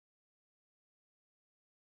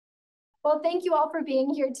Well, thank you all for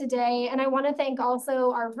being here today. And I want to thank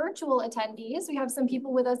also our virtual attendees. We have some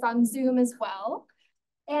people with us on Zoom as well.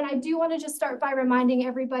 And I do want to just start by reminding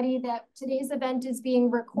everybody that today's event is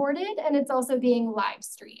being recorded and it's also being live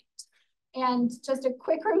streamed. And just a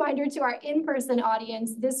quick reminder to our in-person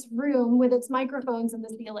audience, this room with its microphones in the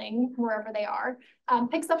ceiling, wherever they are,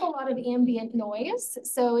 picks up a lot of ambient noise.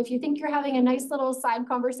 So if you think you're having a nice little side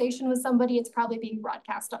conversation with somebody, it's probably being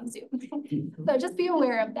broadcast on Zoom. So just be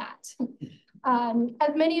aware of that.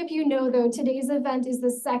 As many of you know, though, today's event is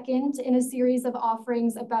the second in a series of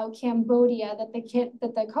offerings about Cambodia that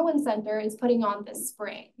the Cohen Center is putting on this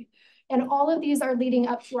spring. And all of these are leading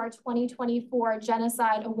up to our 2024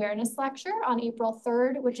 Genocide Awareness Lecture on April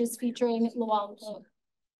 3rd, which is featuring Luong.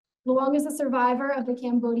 Luong is a survivor of the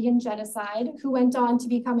Cambodian genocide who went on to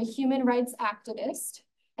become a human rights activist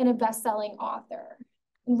and a best-selling author.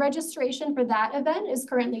 And registration for that event is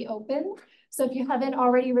currently open. So if you haven't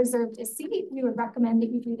already reserved a seat, we would recommend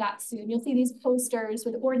that you do that soon. You'll see these posters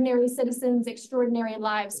with ordinary citizens, extraordinary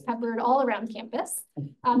lives peppered all around campus.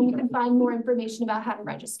 You can find more information about how to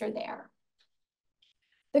register there.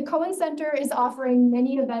 The Cohen Center is offering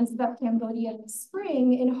many events about Cambodia this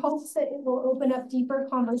spring in hopes that it will open up deeper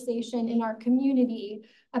conversation in our community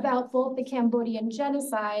about both the Cambodian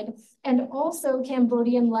genocide and also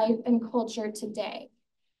Cambodian life and culture today.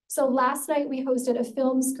 So last night we hosted a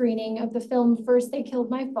film screening of the film First They Killed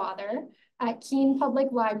My Father at Keene Public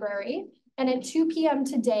Library. And at 2 p.m.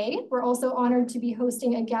 today, we're also honored to be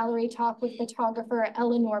hosting a gallery talk with photographer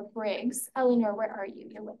Eleanor Briggs. Eleanor, where are you?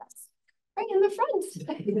 You're with us. Right in the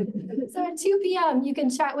front. So at 2 p.m., you can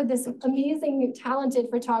chat with this amazing, talented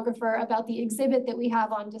photographer about the exhibit that we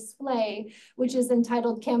have on display, which is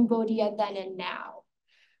entitled Cambodia Then and Now.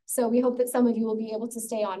 So we hope that some of you will be able to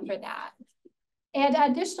stay on for that. And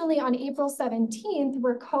additionally, on April 17th,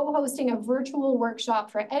 we're co-hosting a virtual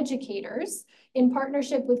workshop for educators in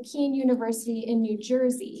partnership with Keene University in New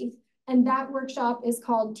Jersey. And that workshop is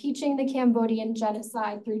called Teaching the Cambodian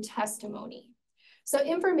Genocide Through Testimony. So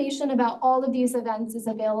information about all of these events is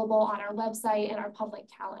available on our website and our public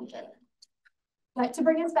calendar. But to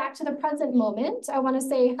bring us back to the present moment, I want to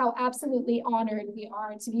say how absolutely honored we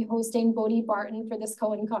are to be hosting Bodie Barton for this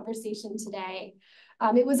Cohen Conversation today.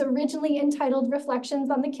 It was originally entitled Reflections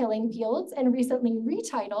on the Killing Fields and recently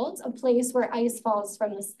retitled A Place Where Ice Falls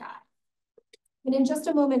from the Sky. And in just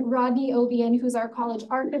a moment, Rodney Obian, who's our college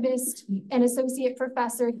archivist and associate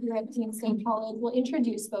professor here at Keene State College, will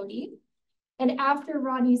introduce Bodie. And after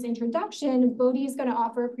Rodney's introduction, Bodie is going to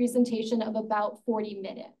offer a presentation of about 40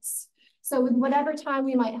 minutes. So with whatever time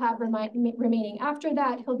we might have remaining after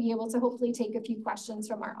that, he'll be able to hopefully take a few questions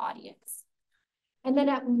from our audience. And then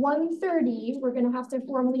at 1:30, we're going to have to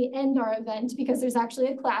formally end our event because there's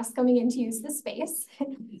actually a class coming in to use the space.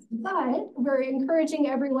 But we're encouraging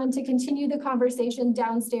everyone to continue the conversation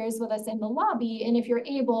downstairs with us in the lobby. And if you're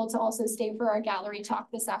able to also stay for our gallery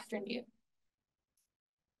talk this afternoon.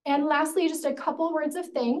 And lastly, just a couple words of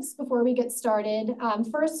thanks before we get started.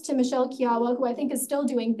 First to Michelle Kiawa, who I think is still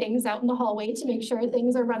doing things out in the hallway to make sure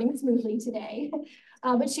things are running smoothly today.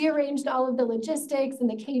 But she arranged all of the logistics and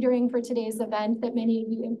the catering for today's event that many of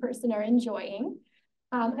you in person are enjoying.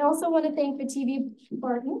 I also want to thank Bodie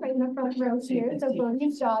Barton right in the front row here, so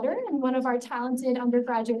Bodie's daughter and one of our talented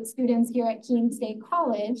undergraduate students here at Keene State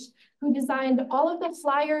College, who designed all of the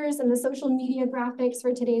flyers and the social media graphics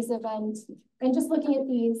for today's event. And just looking at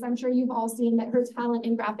these, I'm sure you've all seen that her talent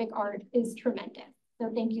in graphic art is tremendous.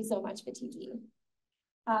 So thank you so much, Bodie.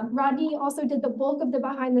 Rodney also did the bulk of the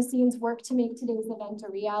behind the scenes work to make today's event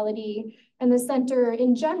a reality. And the center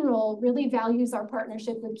in general really values our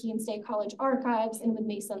partnership with Keene State College Archives and with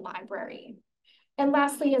Mason Library. And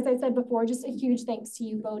lastly, as I said before, just a huge thanks to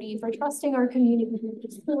you, Bodie, for trusting our community with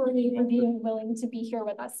your story, for being willing to be here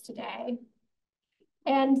with us today.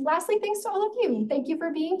 And lastly, thanks to all of you. Thank you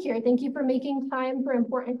for being here. Thank you for making time for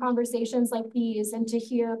important conversations like these and to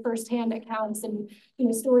hear firsthand accounts and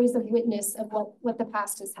stories of witness of what the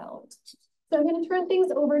past has held. So I'm going to turn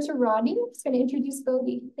things over to Rodney. I'm just going to introduce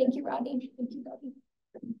Bodie. Thank you, Rodney. Thank you, Bodie.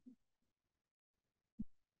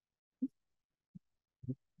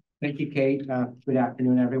 Thank you, Kate. Good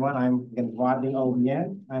afternoon, everyone. I'm Rodney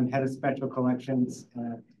Obian. I'm head of special collections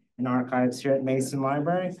and archives here at Mason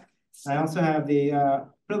Library. I also have the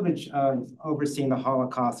privilege of overseeing the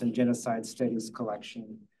Holocaust and Genocide Studies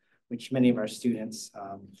collection, which many of our students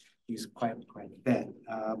use quite a bit.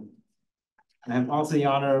 I have also the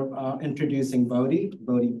honor of introducing Bodie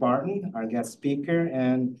Barton, our guest speaker,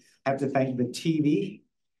 and I have to thank the TV.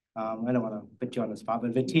 I don't want to put you on the spot,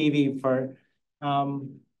 but the TV for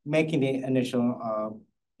making the initial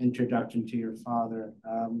introduction to your father.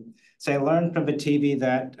 So I learned from the TV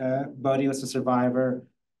that Bodie was a survivor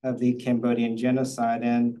of the Cambodian genocide,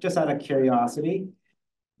 and just out of curiosity,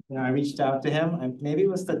 I reached out to him. Maybe it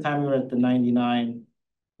was the time we were at the 99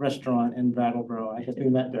 restaurant in Brattleboro. I guess we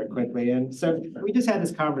met there quickly, and so we just had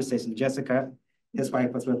this conversation. Jessica, his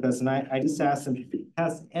wife, was with us, and I just asked him,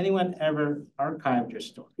 has anyone ever archived your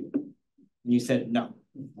story? And you said no.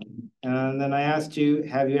 And then I asked you,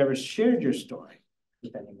 have you ever shared your story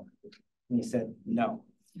with anyone? And you said no.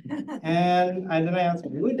 And then I asked,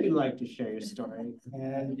 would you like to share your story?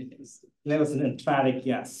 And that was an emphatic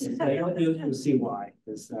yes. So you'll see why.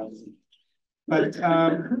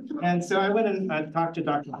 And so I went and talked to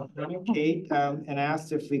Dr. Kate and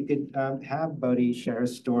asked if we could have Bodie share her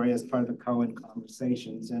story as part of the Cohen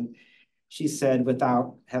Conversations. And she said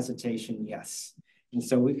without hesitation, yes. And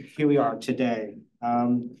so here we are today.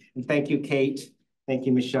 And thank you, Kate. Thank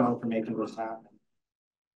you, Michelle, for making this happen.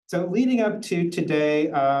 So leading up to today,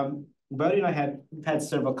 Bodie and I had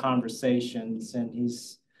several conversations, and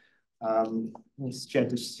he's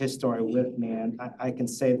shared his story with me, and I can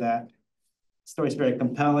say that the story is very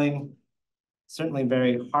compelling, certainly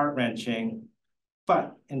very heart-wrenching,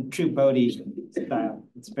 but in true Bodie style,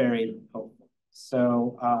 it's very hopeful.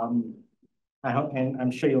 So I hope, and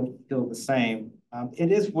I'm sure you'll feel the same.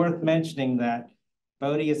 It is worth mentioning that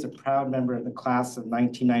Bodie is a proud member of the class of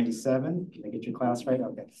 1997. Can I get your class right?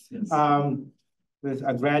 Okay. Yes. With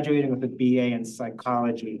graduating with a BA in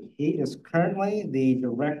psychology. He is currently the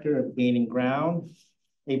director of Gaining Ground,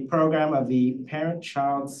 a program of the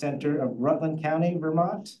Parent-Child Center of Rutland County,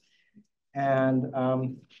 Vermont. And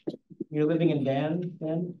you're living in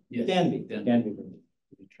yes. Danby, Vermont.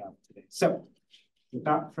 Today. So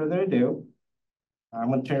without further ado, I'm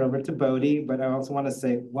going to turn it over to Bodie, but I also want to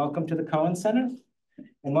say welcome to the Cohen Center.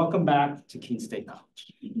 And welcome back to Keene State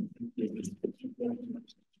College.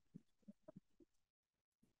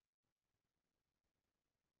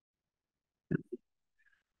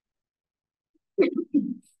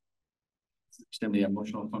 It's extremely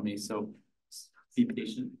emotional for me, so be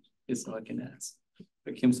patient is all I can ask.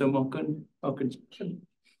 But Kim, so welcome, Kim.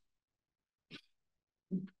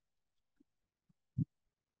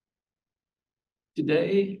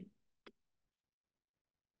 Today,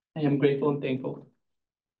 I am grateful and thankful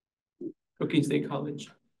for Keene State College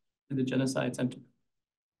and the Genocide Center,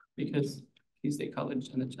 because Keene State College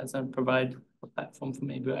and the Genocide Center provide a platform for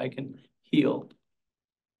me where I can heal.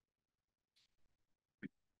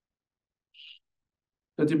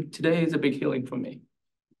 So today is a big healing for me.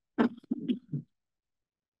 And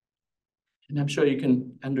I'm sure you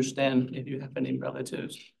can understand if you have any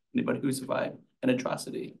relatives, anybody who survived an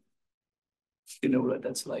atrocity, you know what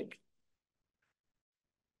that's like.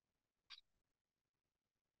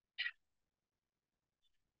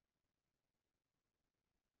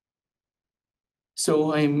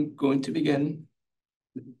 So I'm going to begin.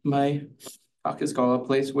 My talk is called A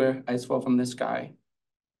Place Where Ice Fall from the Sky.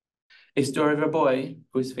 A story of a boy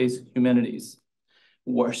who has faced humanity's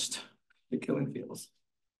worst, the killing fields.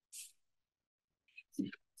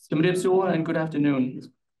 And good afternoon.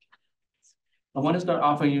 I want to start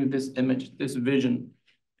offering you this image, this vision.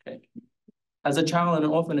 Okay. As a child in an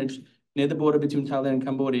orphanage near the border between Thailand and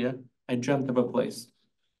Cambodia, I dreamt of a place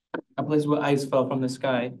where ice fell from the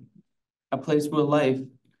sky, a place where life,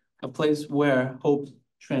 a place where hope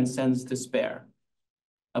transcends despair,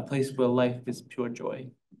 a place where life is pure joy.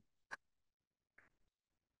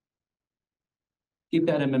 Keep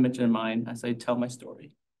that image in mind as I tell my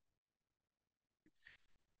story.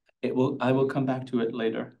 I will come back to it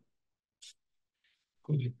later.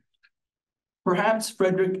 Perhaps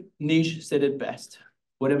Friedrich Nietzsche said it best.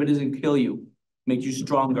 Whatever doesn't kill you makes you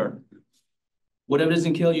stronger. Whatever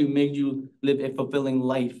doesn't kill you makes you live a fulfilling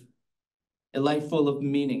life, a life full of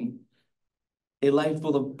meaning, a life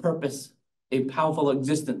full of purpose, a powerful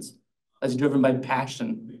existence that's driven by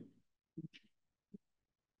passion,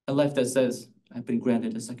 a life that says, I've been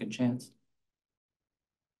granted a second chance.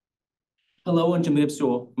 Hello and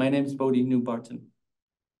my name is Bodie Barton.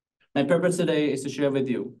 My purpose today is to share with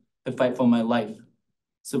you the fight for my life,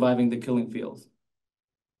 surviving the killing fields.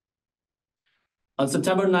 On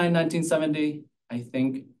September 9, 1970,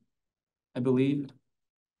 I believe,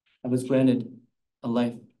 I was granted a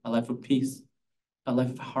life of peace, a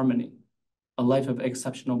life of harmony, a life of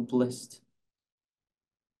exceptional bliss.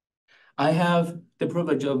 I have the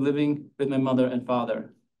privilege of living with my mother and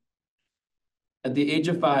father. At the age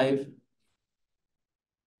of five,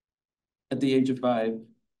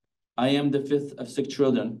 I am the fifth of 6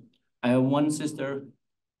 children. I have 1 sister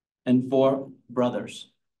and 4 brothers.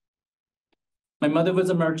 My mother was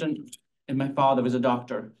a merchant and my father was a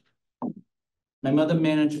doctor. My mother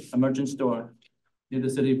managed a merchant store near the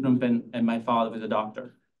city of Phnom Penh, and my father was a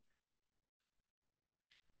doctor.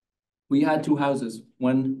 We had two houses,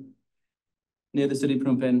 one near the city of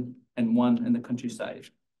Phnom Penh and one in the countryside.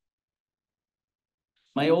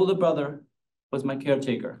 My older brother was my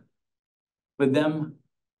caretaker. With them,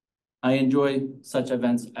 I enjoy such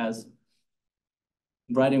events as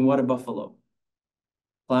riding water buffalo,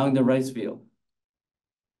 plowing the rice field,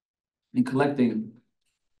 and collecting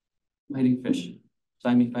fighting fish,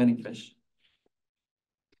 Siamese fighting fish.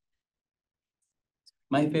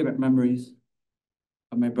 My favorite memories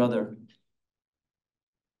of my brother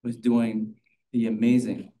was doing the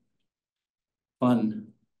amazing, fun,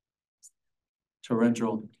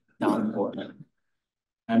 torrential downpour.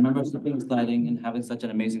 I remember slipping, sliding, and having such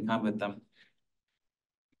an amazing time with them.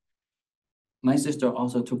 My sister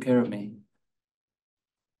also took care of me.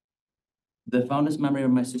 The fondest memory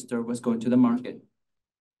of my sister was going to the market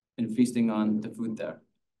and feasting on the food there.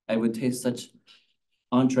 I would taste such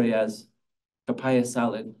entree as papaya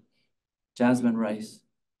salad, jasmine rice,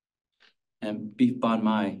 and beef banh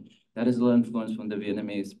mi. That is a little influence from the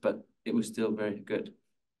Vietnamese, but it was still very good.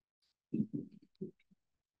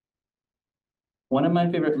 One of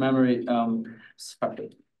my favorite memories,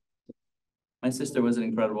 my sister was an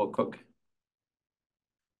incredible cook.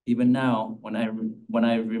 Even now, when I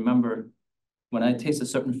taste a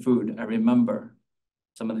certain food, I remember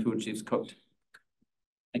some of the food she's cooked.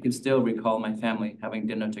 I can still recall my family having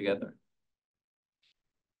dinner together.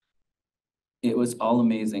 It was all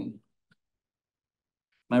amazing.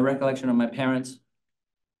 My recollection of my parents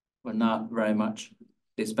were not very much.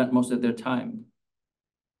 They spent most of their time.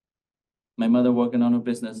 My mother working on her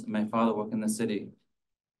business, and my father working in the city.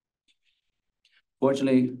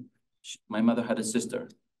 Fortunately, my mother had a sister.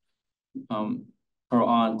 Her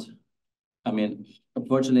aunt,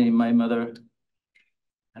 unfortunately, my mother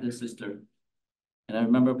had a sister. And I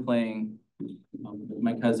remember playing with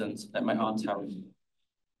my cousins at my aunt's house.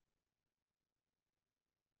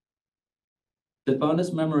 The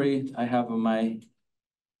fondest memory I have of my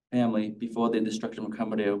family before the destruction of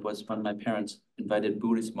Cambodia was when my parents invited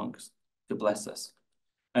Buddhist monks to bless us.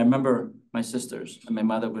 I remember my sisters and my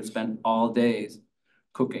mother would spend all days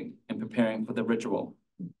cooking and preparing for the ritual.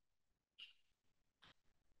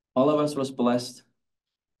 All of us was blessed.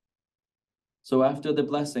 So after the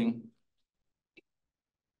blessing,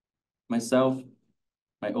 myself,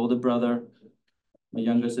 my older brother, my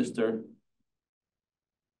younger sister,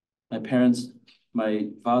 my parents, my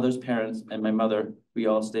father's parents, and my mother, we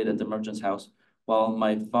all stayed at the merchant's house, while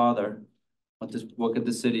my father went to work at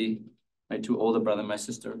the city. My two older brother and my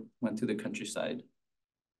sister went to the countryside.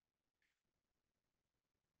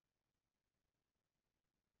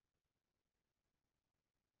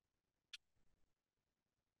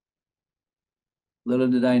 Little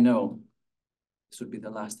did I know, this would be the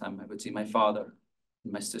last time I would see my father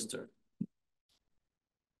and my sister.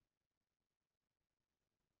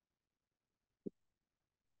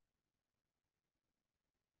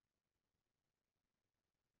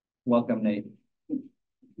 Welcome, Nate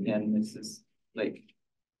and Mrs. Lake.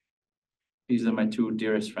 These are my two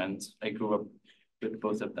dearest friends. I grew up with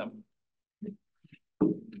both of them.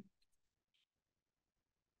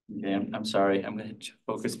 Okay, I'm sorry. I'm going to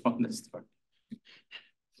focus on this part.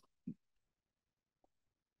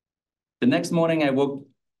 The next morning,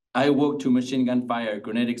 I woke to machine gun fire,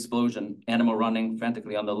 grenade explosion, animal running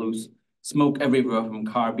frantically on the loose, smoke everywhere from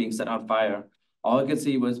car being set on fire. All I could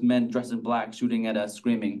see was men dressed in black shooting at us,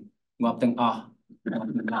 screaming, "Ngaptang ah,"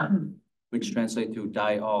 which translates to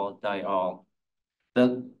 "die all, die all."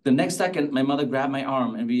 The next second, my mother grabbed my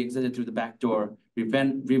arm and we exited through the back door. We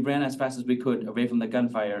ran as fast as we could away from the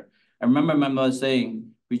gunfire. I remember my mother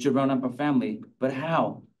saying, "We should run up our family," but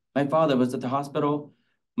how? My father was at the hospital.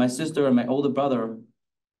 My sister and my older brother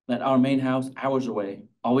at our main house hours away.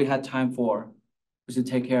 All we had time for was to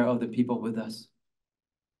take care of the people with us.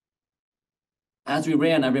 As we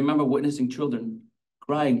ran, I remember witnessing children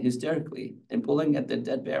crying hysterically and pulling at their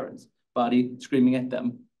dead parents' body, screaming at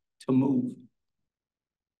them to move.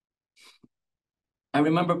 I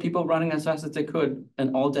remember people running as fast as they could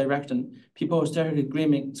in all directions. People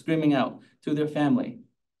hysterically screaming out to their family.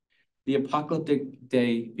 The apocalyptic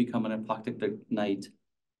day became an apocalyptic night.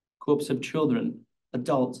 Corpses of children,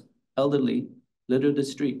 adults, elderly littered the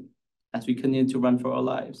street as we continued to run for our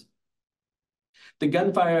lives. The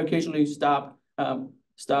gunfire occasionally stopped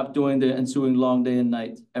during the ensuing long day and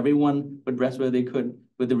night. Everyone would rest where they could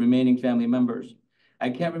with the remaining family members.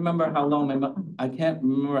 I can't remember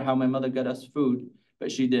how my mother got us food,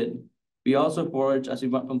 but she did. We also foraged as we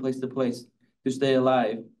went from place to place to stay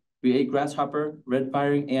alive. We ate grasshopper, red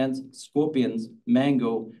firing ants, scorpions,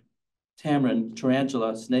 mango, tamarin,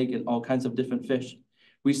 tarantula, snake, and all kinds of different fish.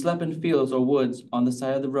 We slept in fields or woods on the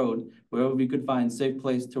side of the road, wherever we could find a safe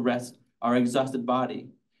place to rest our exhausted body.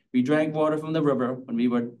 We drank water from the river when we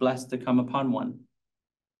were blessed to come upon one.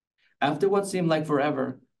 After what seemed like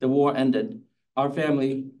forever, the war ended. Our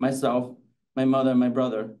family, myself, my mother, my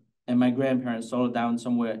brother, and my grandparents settled down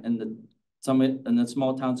somewhere in the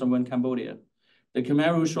small town somewhere in Cambodia. The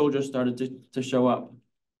Khmer Rouge soldiers started to show up.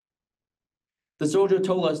 The soldier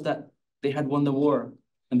told us that they had won the war,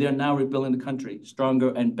 and they are now rebuilding the country, stronger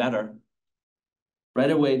and better.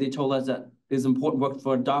 Right away, they told us that it is important work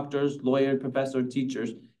for doctors, lawyers, professors,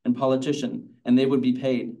 teachers, and politicians, and they would be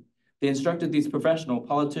paid. They instructed these professional,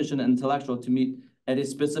 politicians, and intellectuals to meet at a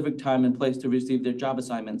specific time and place to receive their job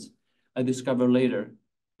assignments. I discovered later,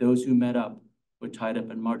 those who met up were tied up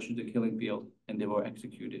and marched to the killing field, and they were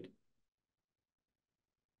executed.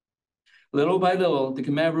 Little by little, the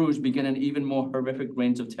Khmer Rouge began an even more horrific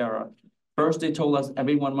reign of terror. First, they told us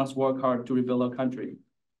everyone must work hard to rebuild our country.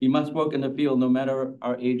 We must work in the field no matter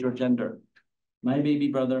our age or gender. My baby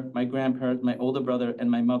brother, my grandparents, my older brother, and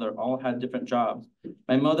my mother all had different jobs.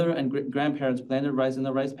 My mother and grandparents planted rice in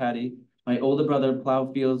the rice paddy. My older brother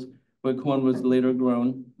plowed fields where corn was later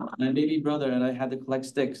grown. My baby brother and I had to collect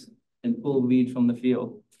sticks and pull weeds from the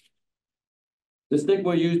field. The sticks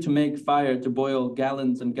were used to make fire to boil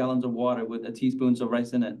gallons and gallons of water with a teaspoon of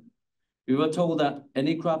rice in it. We were told that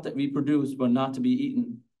any crop that we produced were not to be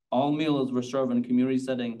eaten. All meals were served in a community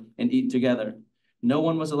setting and eaten together. No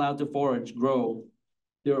one was allowed to forage, grow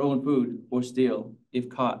their own food, or steal. If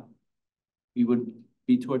caught, we would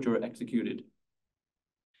be tortured or executed.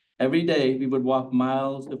 Every day, we would walk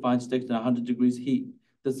miles to find sticks in 100 degrees heat.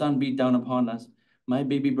 The sun beat down upon us. My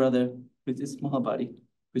baby brother, with his small body,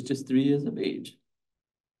 was just 3 years of age.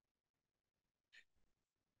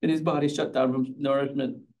 And his body shut down from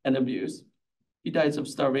nourishment and abuse. He died of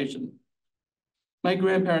starvation. My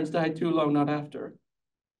grandparents died too long not after.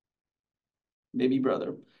 Baby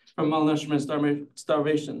brother, from malnourishment,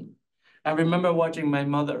 starvation. I remember watching my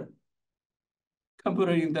mother,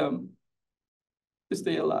 comforting them to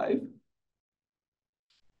stay alive.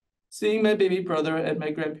 Seeing my baby brother and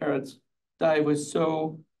my grandparents die was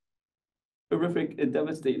so horrific and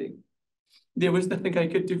devastating. There was nothing I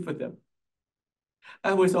could do for them.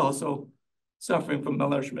 I was also suffering from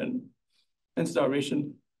malnourishment and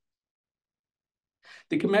starvation.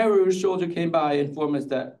 The Khmer Rouge soldier came by and informed us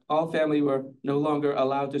that all family were no longer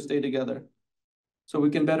allowed to stay together, so we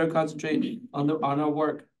can better concentrate on our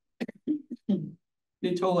work.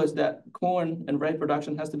 They told us that corn and rice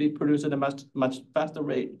production has to be produced at a much faster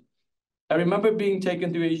rate. I remember being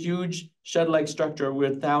taken to a huge shed-like structure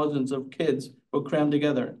where thousands of kids were crammed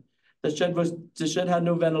together. The shed had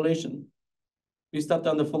no ventilation. We slept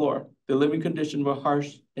on the floor. The living conditions were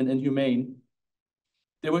harsh and inhumane.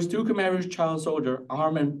 There was 2 Khmer Rouge child soldiers,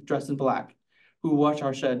 armed and dressed in black, who watched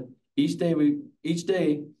our shed. Each day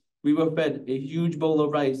we were fed a huge bowl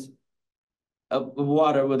of rice, of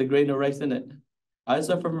water with a grain of rice in it. I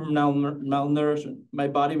suffered from malnourishment. My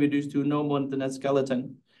body reduced to no more than a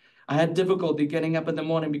skeleton. I had difficulty getting up in the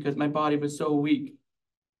morning because my body was so weak.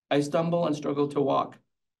 I stumbled and struggled to walk.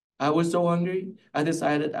 I was so hungry, I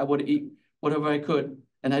decided I would eat whatever I could,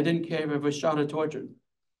 and I didn't care if I was shot or tortured.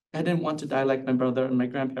 I didn't want to die like my brother and my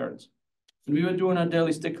grandparents. When we were doing our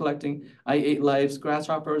daily stick collecting, I ate lives,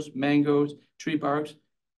 grasshoppers, mangoes, tree barks,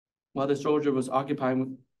 while the soldier was occupying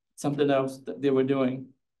with something else that they were doing.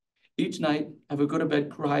 Each night, I would go to bed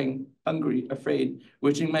crying, hungry, afraid,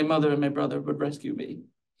 wishing my mother and my brother would rescue me.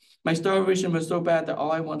 My starvation was so bad that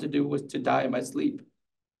all I wanted to do was to die in my sleep.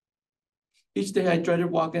 Each day I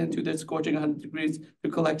dreaded walking into the scorching 100 degrees to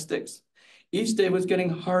collect sticks. Each day was getting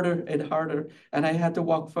harder and harder, and I had to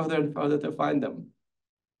walk further and further to find them.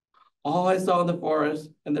 All I saw in the forest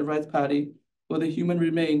and the rice paddy were the human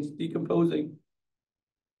remains decomposing.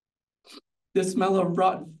 The smell of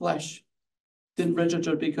rotten flesh didn't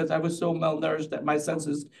register because I was so malnourished that my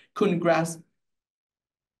senses couldn't grasp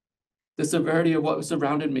the severity of what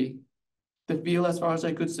surrounded me. The field, as far as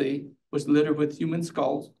I could see, was littered with human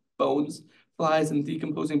skulls, bones, flies, and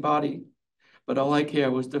decomposing body. But all I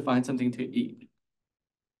cared was to find something to eat.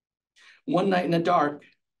 One night in the dark,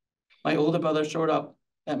 my older brother showed up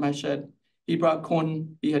at my shed. He brought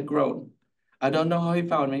corn he had grown. I don't know how he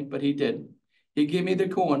found me, but he did. He gave me the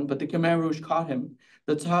corn, but the Khmer Rouge caught him.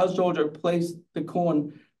 The child soldier placed the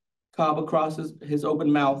corn cob across his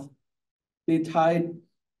open mouth. They tied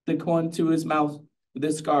the corn to his mouth with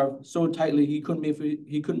this scarf so tightly he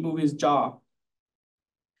couldn't move his jaw.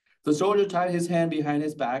 The soldier tied his hand behind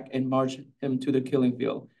his back and marched him to the killing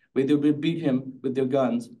field, where they would beat him with their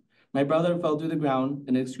guns. My brother fell to the ground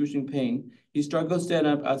in excruciating pain. He struggled to stand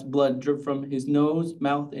up as blood dripped from his nose,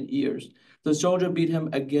 mouth, and ears. The soldier beat him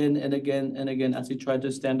again and again and again as he tried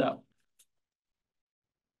to stand up.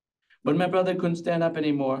 When my brother couldn't stand up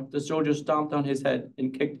anymore, the soldiers stomped on his head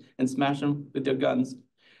and kicked and smashed him with their guns.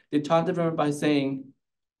 They taunted him by saying,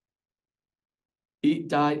 eat,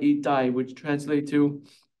 die, which translates to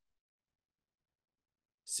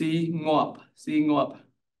si ngop, si ngop.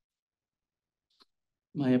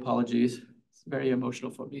 My apologies. It's very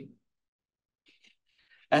emotional for me.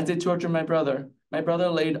 As they tortured my brother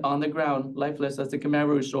laid on the ground, lifeless, as the Khmer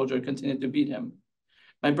Rouge soldier continued to beat him.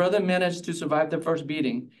 My brother managed to survive the first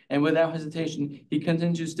beating, and without hesitation, he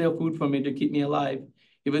continued to steal food from me to keep me alive.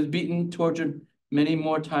 He was beaten, tortured many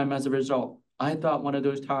more times as a result. I thought one of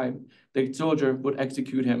those times the soldier would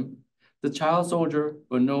execute him. The child soldier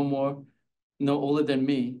was no older than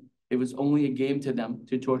me. It was only a game to them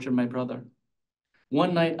to torture my brother.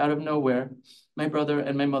 One night, out of nowhere, my brother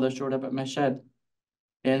and my mother showed up at my shed,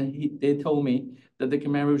 and they told me that the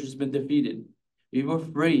Khmer Rouge has been defeated. We were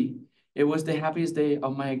free. It was the happiest day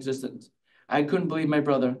of my existence. I couldn't believe my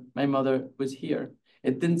mother was here.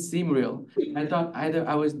 It didn't seem real. I thought either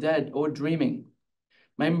I was dead or dreaming.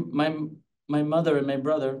 My mother and my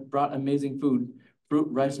brother brought amazing food, fruit,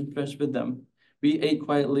 rice, and fish with them. We ate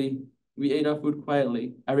our food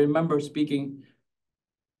quietly. I don't remember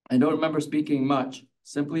speaking much.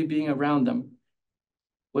 Simply being around them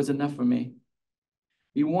was enough for me.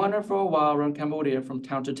 We wandered for a while around Cambodia from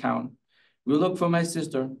town to town. We looked for my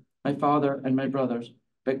sister, my father, and my brothers,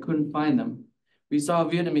 but couldn't find them. We saw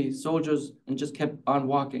Vietnamese soldiers and just kept on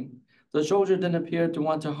walking. The soldier didn't appear to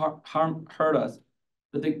want to hurt us,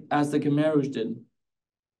 as the Khmer Rouge did.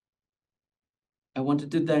 I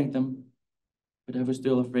wanted to thank them, but I was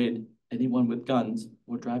still afraid anyone with guns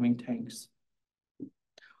were driving tanks.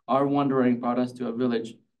 Our wandering brought us to a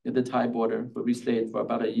village near the Thai border, where we stayed for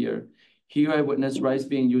about a year. Here I witnessed rice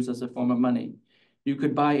being used as a form of money. You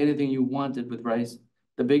could buy anything you wanted with rice.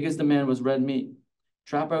 The biggest demand was red meat.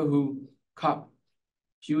 Trapper who caught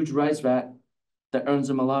huge rice rat that earns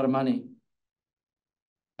him a lot of money.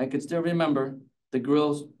 I could still remember the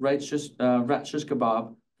grilled rat shish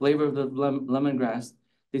kebab, flavor of the lemongrass.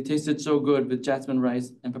 They tasted so good with jasmine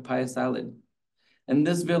rice and papaya salad. In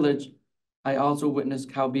this village, I also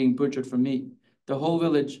witnessed cow being butchered for meat. The whole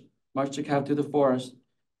village marched the cow to the forest.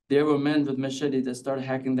 There were men with machetes that started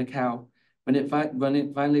hacking the cow. When it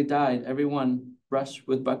finally died, everyone rushed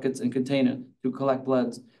with buckets and containers to collect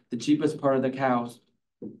bloods, the cheapest part of the cows.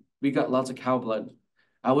 We got lots of cow blood.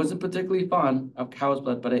 I wasn't particularly fond of cow's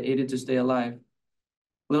blood, but I ate it to stay alive.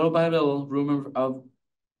 Little by little, rumors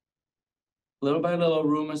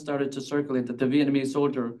started to circulate that the Vietnamese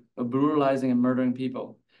soldier was brutalizing and murdering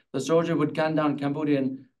people. The soldier would gun down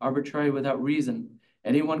Cambodian arbitrarily without reason.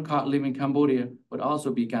 Anyone caught leaving Cambodia would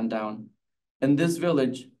also be gunned down. In this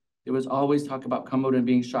village, there was always talk about Cambodian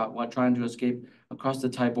being shot while trying to escape across the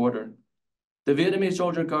Thai border. The Vietnamese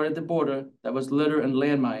soldier guarded the border that was littered and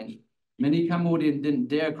landmines. Many Cambodians didn't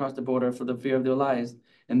dare cross the border for the fear of their lives,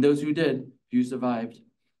 and those who did, few survived.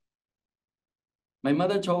 My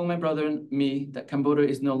mother told my brother and me that Cambodia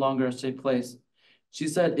is no longer a safe place. She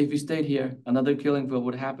said if we stayed here, another killing field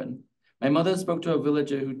would happen. My mother spoke to a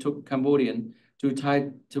villager who took Cambodian to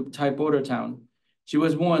Thai border town. She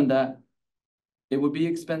was warned that it would be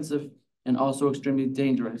expensive and also extremely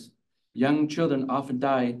dangerous. Young children often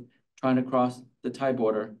died trying to cross the Thai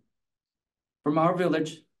border. From our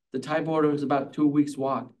village, the Thai border was about 2 weeks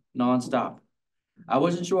walk, nonstop. I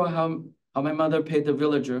wasn't sure how my mother paid the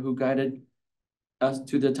villager who guided us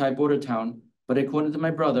to the Thai border town, but according to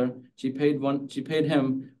my brother, she paid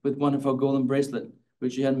him with one of her golden bracelet,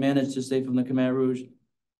 which she had managed to save from the Khmer Rouge.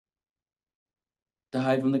 To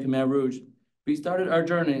hide from the Khmer Rouge. We started our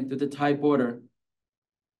journey to the Thai border,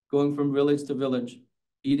 going from village to village,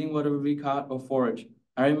 eating whatever we caught or forage.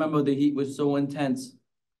 I remember the heat was so intense.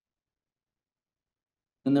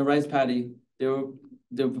 In the rice paddy, there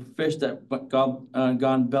were fish that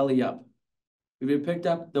gone belly up. We picked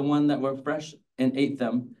up the one that were fresh and ate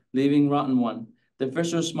them, leaving rotten one. The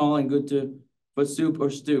fish were small and good for soup or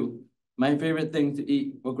stew. My favorite thing to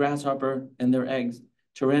eat were grasshopper and their eggs.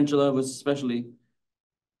 Tarantula, especially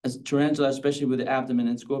with the abdomen,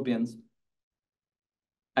 and scorpions.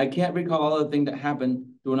 I can't recall all the things that happened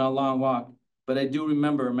during our long walk, but I do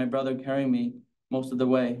remember my brother carrying me most of the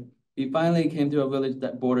way. We finally came to a village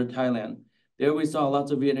that bordered Thailand. There we saw lots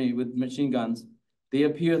of Vietnamese with machine guns. They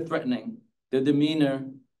appear threatening. Their demeanor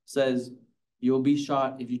says, "You'll be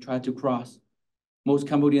shot if you try to cross." Most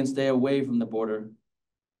Cambodians stay away from the border.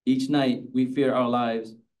 Each night, we fear our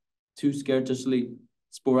lives, too scared to sleep.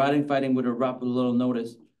 Sporadic fighting would erupt with little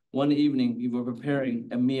notice. One evening, we were preparing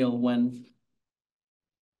a meal when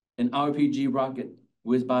An RPG rocket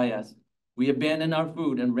whizzed by us. We abandoned our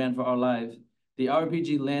food and ran for our lives. The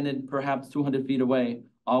RPG landed perhaps 200 feet away.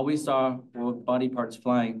 All we saw were body parts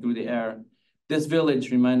flying through the air. This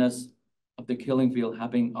village reminded us of the killing field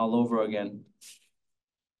happening all over again.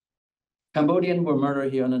 Cambodians were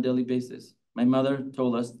murdered here on a daily basis. My mother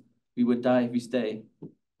told us we would die if we stay.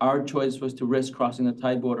 Our choice was to risk crossing the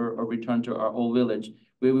Thai border or return to our old village,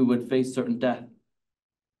 where we would face certain death.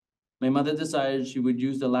 My mother decided she would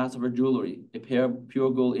use the last of her jewelry, a pair of pure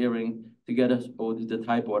gold earrings, to get us over the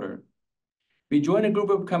Thai border. We joined a group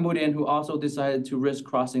of Cambodians who also decided to risk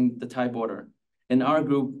crossing the Thai border. In our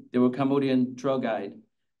group, there were Cambodian trail guide.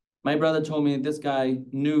 My brother told me this guy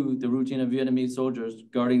knew the routine of Vietnamese soldiers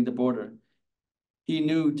guarding the border. He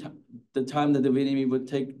knew the time that the Vietnamese would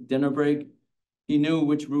take dinner break. He knew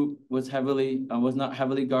which route was not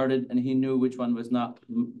heavily guarded, and he knew which one was not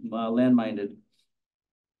landmined.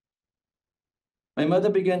 My mother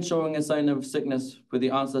began showing a sign of sickness with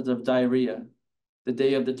the onset of diarrhea the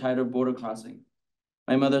day of the Thai border crossing.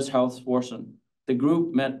 My mother's health worsened. The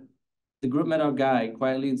group met our guide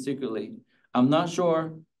quietly and secretly. I'm not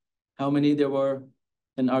sure how many there were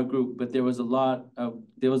in our group, but there was a lot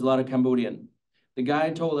of Cambodian. The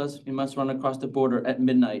guide told us we must run across the border at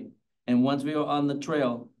midnight, and once we were on the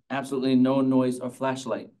trail, absolutely no noise or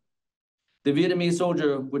flashlight. The Vietnamese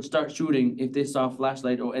soldier would start shooting if they saw a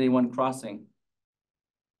flashlight or anyone crossing.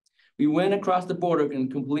 We went across the border in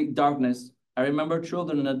complete darkness. I remember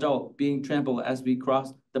children and adults being trampled as we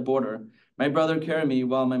crossed the border. My brother carried me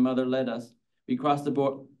while my mother led us. We crossed the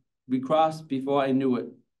border. We crossed before I knew it.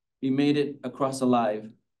 We made it across alive.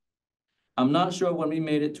 I'm not sure when we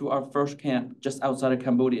made it to our first camp just outside of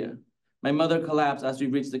Cambodia. My mother collapsed as we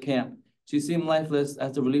reached the camp. She seemed lifeless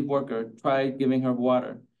as the relief worker tried giving her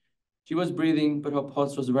water. She was breathing, but her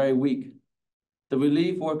pulse was very weak. The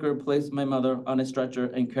relief worker placed my mother on a stretcher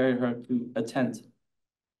and carried her to a tent.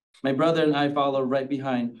 My brother and I followed right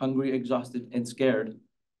behind, hungry, exhausted, and scared.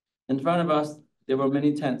 In front of us, there were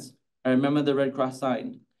many tents. I remember the Red Cross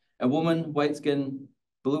sign. A woman, white skin,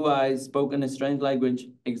 blue eyes, spoke in a strange language,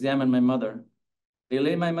 examined my mother. They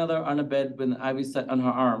laid my mother on a bed with an IV set on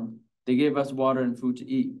her arm. They gave us water and food to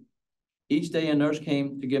eat. Each day, a nurse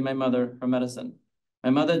came to give my mother her medicine. My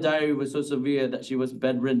mother's diarrhea was so severe that she was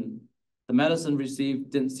bedridden. The medicine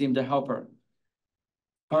received didn't seem to help her.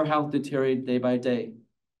 Her health deteriorated day by day.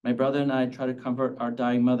 My brother and I tried to comfort our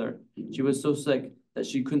dying mother. She was so sick that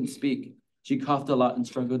she couldn't speak. She coughed a lot and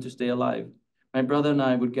struggled to stay alive. My brother and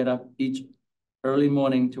I would get up each early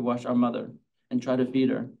morning to wash our mother and try to feed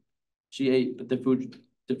her. She ate, but the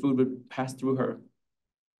food would pass through her.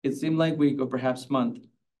 It seemed like a week or perhaps a month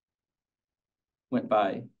went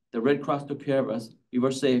by. The Red Cross took care of us. We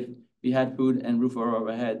were safe. We had food and roof over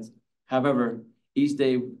our heads. However, each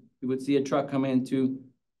day we would see a truck coming into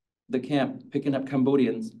the camp, picking up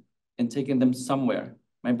Cambodians and taking them somewhere.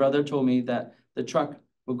 My brother told me that the truck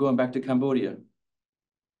was going back to Cambodia.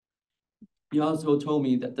 He also told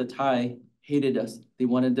me that the Thai hated us. They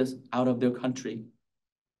wanted us out of their country.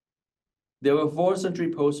 There were 4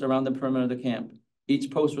 sentry posts around the perimeter of the camp.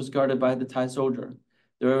 Each post was guarded by the Thai soldier.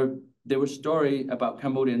 There were stories about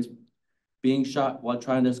Cambodians being shot while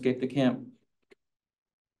trying to escape the camp.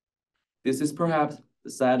 This is perhaps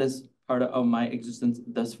the saddest part of my existence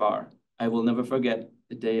thus far. I will never forget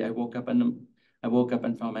the day I woke up and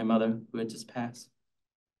found my mother who had just passed.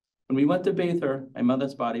 When we went to bathe her, my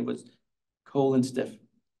mother's body was cold and stiff,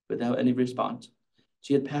 without any response.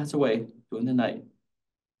 She had passed away during the night.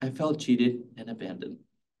 I felt cheated and abandoned.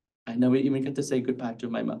 I never even got to say goodbye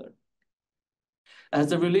to my mother. As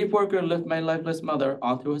the relief worker lifted my lifeless mother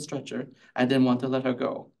onto a stretcher, I didn't want to let her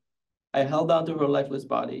go. I held onto her lifeless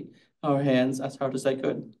body, her hands as hard as I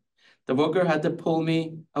could. The worker had to pull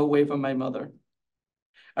me away from my mother.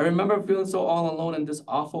 I remember feeling so all alone in this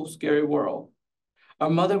awful, scary world. Our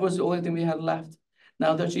mother was the only thing we had left.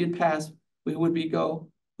 Now that she had passed, where would we go?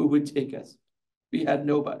 Who would take us? We had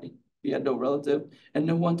nobody. We had no relative and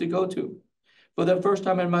no one to go to. For the first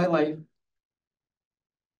time in my life,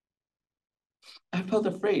 I felt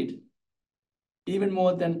afraid, even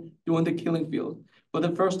more than during the killing field. For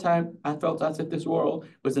the first time, I felt as if this world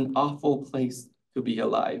was an awful place to be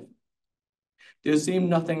alive. There seemed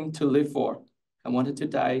nothing to live for. I wanted to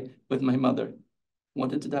die with my mother. I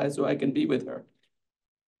wanted to die so I can be with her.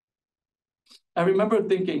 I remember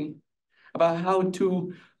thinking about how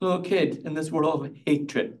 2 little kids in this world of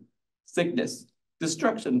hatred, sickness,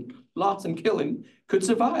 destruction, loss, and killing could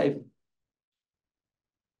survive.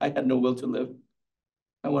 I had no will to live.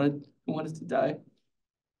 I wanted to die.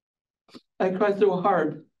 I cried so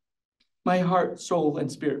hard. My heart, soul,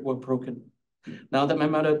 and spirit were broken. Now that my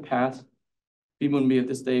mother had passed, We wouldn't be able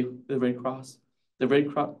to stay with the Red Cross. The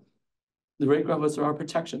Red Cross was our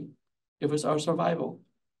protection. It was our survival.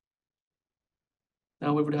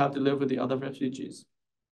 Now we would have to live with the other refugees.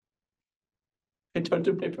 I turned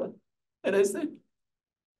to my brother and I said,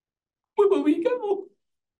 where will we go?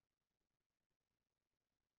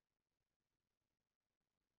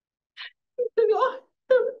 He said, "Oh,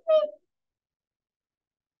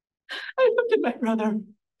 I looked at my brother.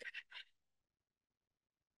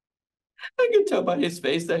 I could tell by his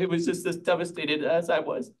face that he was just as devastated as I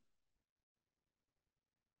was.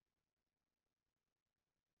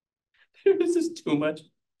 There was just too much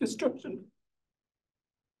destruction.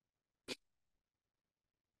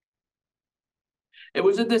 It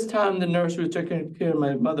was at this time the nurse who was taking care of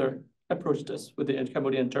my mother approached us with the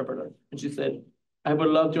Cambodian interpreter, and she said, I would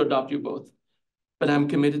love to adopt you both, but I'm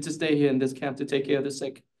committed to stay here in this camp to take care of the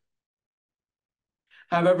sick.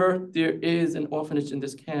 However, there is an orphanage in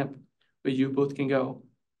this camp where you both can go.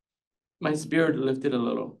 My spirit lifted a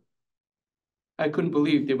little. I couldn't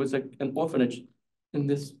believe there was an orphanage in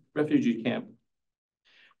this refugee camp.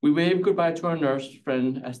 We waved goodbye to our nurse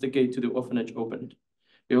friend as the gate to the orphanage opened.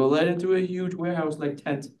 We were led into a huge warehouse-like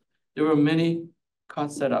tent. There were many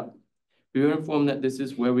cots set up. We were informed that this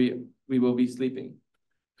is where we will be sleeping.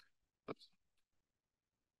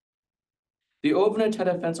 The orphanage had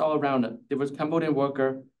a fence all around it. There was Cambodian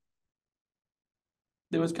worker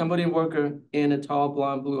and a tall,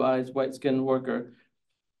 blonde, blue-eyed, white-skinned worker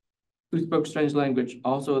who spoke strange language.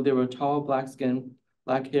 Also, there were tall, black-skinned,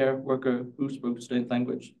 black-hair worker who spoke strange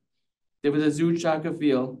language. There was a zoo soccer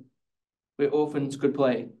field where orphans could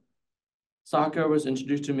play. Soccer was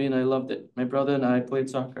introduced to me and I loved it. My brother and I played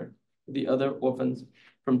soccer with the other orphans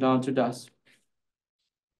from dawn to dusk.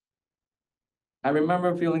 I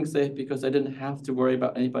remember feeling safe because I didn't have to worry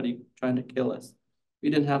about anybody trying to kill us. We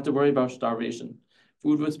didn't have to worry about starvation.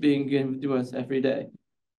 Food was being given to us every day.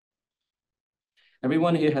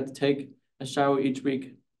 Everyone here had to take a shower each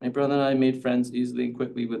week. My brother and I made friends easily and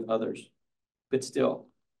quickly with others. But still,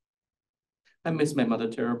 I miss my mother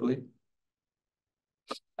terribly.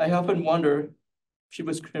 I often wonder if she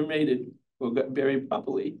was cremated or got buried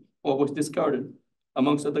properly or was discarded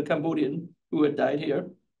amongst other Cambodians who had died here.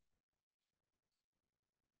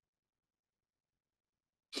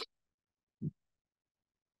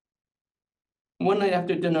 One night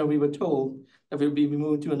after dinner, we were told that we would be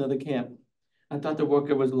moved to another camp. I thought the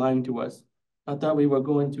worker was lying to us. I thought we were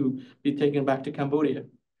going to be taken back to Cambodia.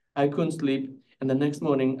 I couldn't sleep, and the next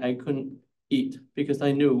morning I couldn't eat because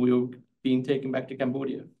I knew we were being taken back to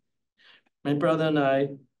Cambodia. My brother and I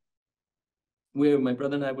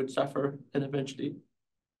would suffer and eventually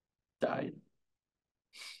died.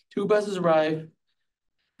 2 buses arrived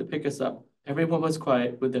to pick us up. Everyone was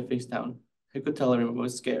quiet with their face down. I could tell everyone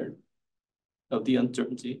was scared of the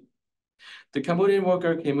uncertainty. The Cambodian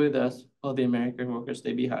worker came with us while the American worker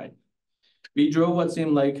stayed behind. We drove what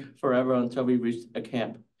seemed like forever until we reached a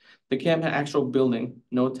camp. The camp had an actual building,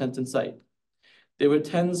 no tent in sight. There were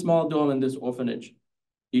 10 small dorms in this orphanage.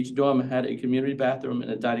 Each dorm had a community bathroom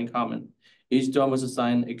and a dining common. Each dorm was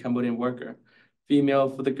assigned a Cambodian worker, female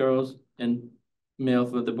for the girls and male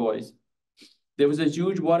for the boys. There was a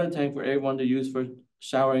huge water tank for everyone to use for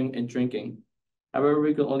showering and drinking. However,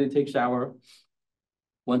 we could only take shower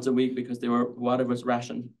once a week because water was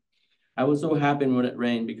rationed. I was so happy when it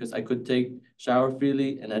rained because I could take shower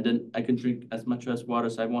freely and I could drink as much as water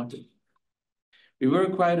as I wanted. We were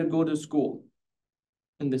required to go to school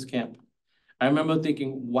in this camp. I remember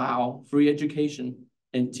thinking, wow, free education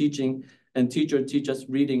and teacher teach us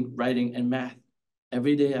reading, writing, and math.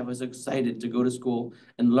 Every day I was excited to go to school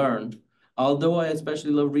and learn. Although I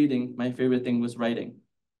especially love reading, my favorite thing was writing.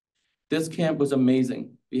 This camp was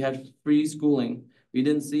amazing. We had free schooling. We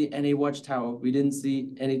didn't see any watchtower. We didn't see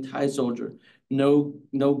any Thai soldier. No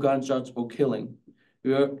gunshots or killing.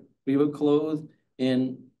 We were clothed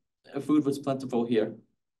and food was plentiful here.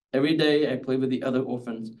 Every day I played with the other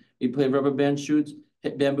orphans. We played rubber band shoots,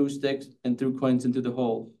 hit bamboo sticks, and threw coins into the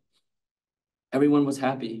hole. Everyone was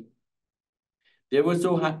happy. There was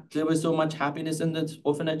so much happiness in this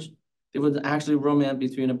orphanage. There was actually romance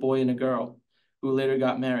between a boy and a girl who later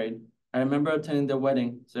got married. I remember attending their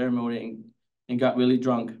wedding ceremony and got really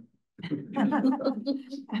drunk.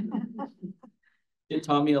 It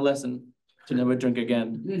taught me a lesson to never drink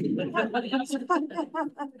again.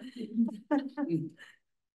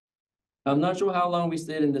 I'm not sure how long we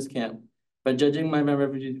stayed in this camp, but judging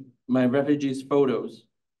my refugees' photos,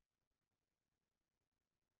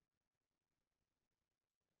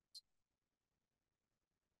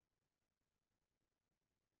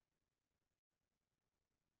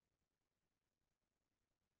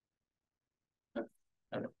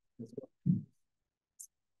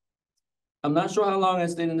 I'm not sure how long I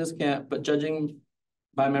stayed in this camp, but judging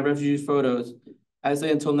by my refugee photos, I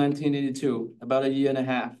say until 1982, about a year and a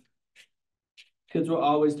half. Kids were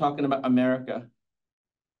always talking about America.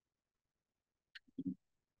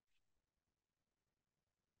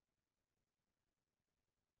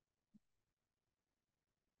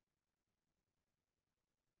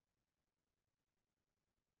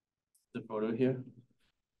 The photo here.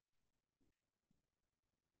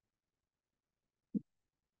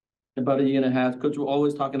 About a year and a half, kids were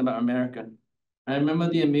always talking about America. I remember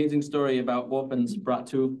the amazing story about orphans brought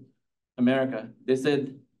to America. They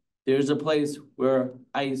said, there's a place where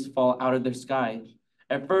ice fall out of the sky.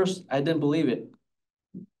 At first, I didn't believe it.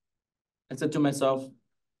 I said to myself,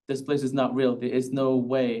 this place is not real. There is no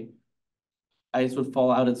way ice would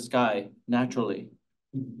fall out of the sky naturally.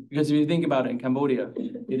 Because if you think about it, in Cambodia,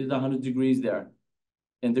 it is 100 degrees there.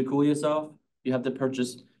 And to cool yourself, you have to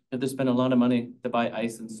spend a lot of money to buy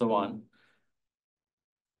ice and so on.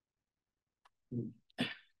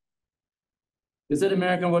 They said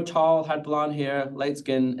Americans were tall, had blonde hair, light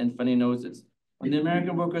skin, and funny noses. When the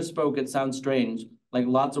American workers spoke, it sounds strange, like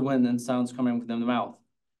lots of wind and sounds coming from the mouth.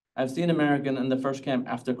 I've seen American in the first camp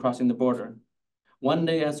after crossing the border. One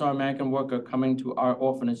day I saw an American worker coming to our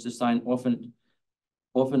orphanage to sign orphans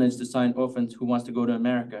who wants to go to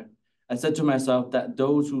America. I said to myself that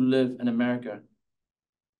those who live in America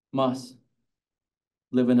must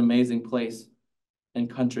live in an amazing place and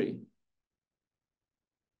country.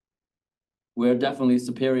 We're definitely a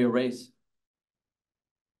superior race.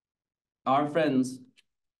 Our friends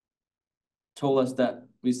told us that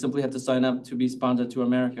we simply had to sign up to be sponsored to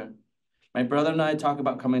America. My brother and I talk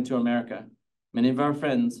about coming to America. Many of our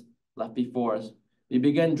friends left before us. We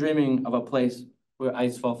began dreaming of a place where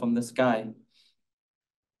ice fall from the sky.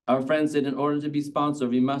 Our friends said in order to be sponsored,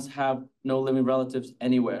 we must have no living relatives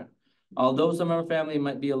anywhere. Although some of our family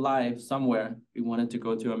might be alive somewhere, we wanted to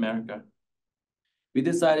go to America. We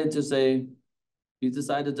decided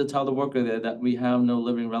to tell the worker there that we have no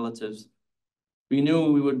living relatives. We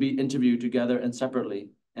knew we would be interviewed together and separately,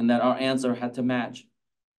 and that our answer had to match.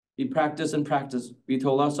 We practiced and practiced. We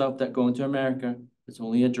told ourselves that going to America is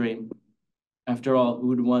only a dream. After all, who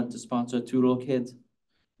would want to sponsor 2 little kids?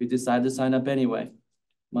 We decided to sign up anyway.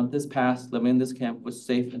 Months has passed. Living in this camp was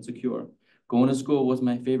safe and secure. Going to school was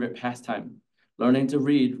my favorite pastime. Learning to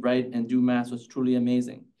read, write, and do math was truly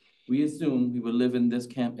amazing. We assumed we would live in this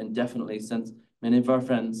camp indefinitely since many of our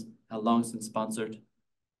friends had long since sponsored.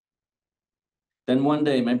 Then one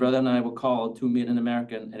day, my brother and I were called to meet an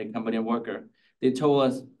American and a Cambodian worker. They told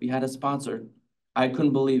us we had a sponsor. I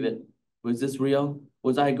couldn't believe it. Was this real?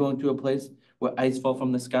 Was I going to a place where ice fell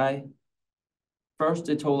from the sky? First,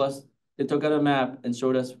 they took out a map and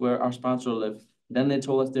showed us where our sponsor lived. Then they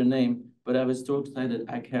told us their name, but I was so excited,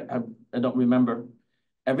 I don't remember.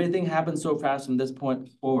 Everything happened so fast from this point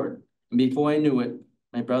forward. And before I knew it,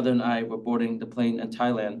 my brother and I were boarding the plane in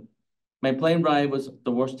Thailand. My plane ride was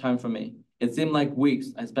the worst time for me. It seemed like weeks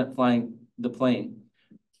I spent flying the plane.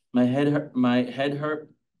 My head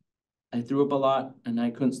hurt, I threw up a lot, and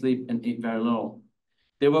I couldn't sleep and ate very little.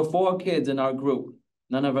 There were 4 kids in our group.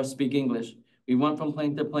 None of us speak English. We went from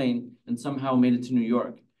plane to plane and somehow made it to New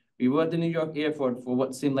York. We were at the New York airport for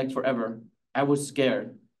what seemed like forever. I was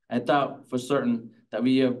scared. I thought for certain that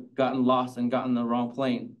we had gotten lost and gotten the wrong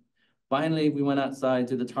plane. Finally, we went outside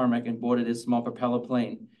to the tarmac and boarded a small propeller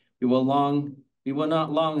plane. We were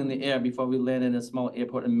not long in the air before we landed in a small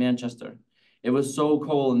airport in Manchester. It was so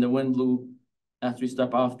cold and the wind blew as we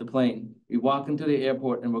stepped off the plane. We walked into the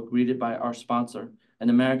airport and were greeted by our sponsor, an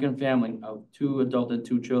American family of 2 adults and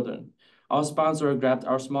 2 children. Our sponsor grabbed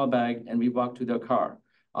our small bag and we walked to their car.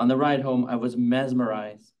 On the ride home, I was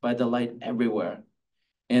mesmerized by the light everywhere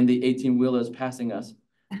and the 18-wheelers passing us.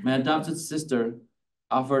 My adopted sister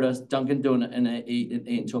offered us Dunkin' Donut and I ate and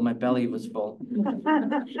ate until my belly was full.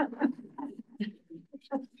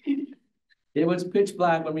 It was pitch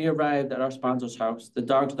black when we arrived at our sponsor's house. The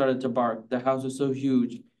dog started to bark. The house was so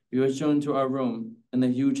huge. We were shown to our room. In the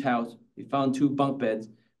huge house, we found 2 bunk beds,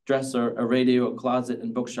 dresser, a radio, a closet,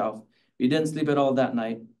 and bookshelf. We didn't sleep at all that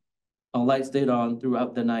night. Our light stayed on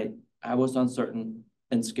throughout the night. I was uncertain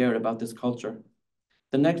and scared about this culture.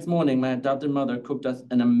 The next morning, my adopted mother cooked us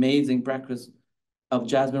an amazing breakfast of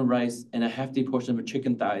jasmine rice and a hefty portion of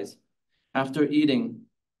chicken thighs. After eating,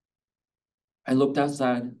 I looked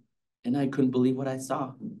outside and I couldn't believe what I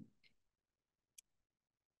saw.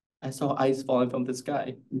 I saw ice falling from the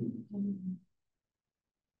sky.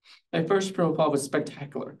 My first snowfall was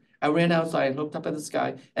spectacular. I ran outside and looked up at the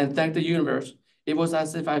sky and thanked the universe. It was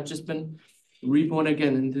as if I'd just been reborn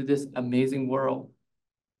again into this amazing world.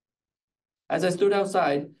 As I stood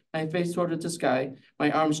outside, my face toward the sky,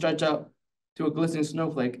 my arms stretched out to a glistening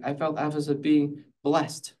snowflake, I felt as if being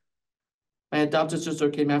blessed. My adopted sister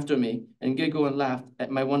came after me and giggled and laughed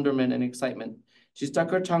at my wonderment and excitement. She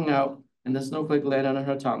stuck her tongue out and the snowflake landed on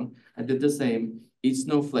her tongue. I did the same. Each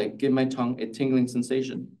snowflake gave my tongue a tingling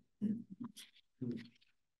sensation.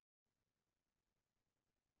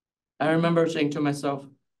 I remember saying to myself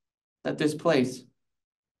that this place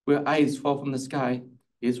where ice fall from the sky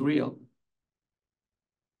is real.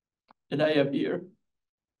 And I am here.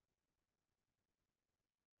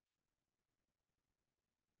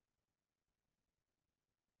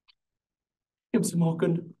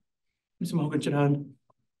 Imsimokan Charan.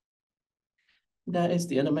 That is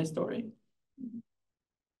the end of my story.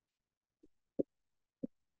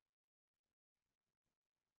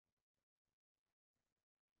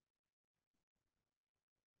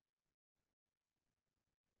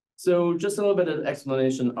 So just a little bit of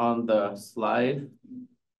explanation on the slide.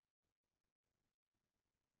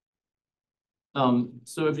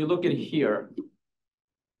 So if you look at here,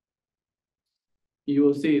 you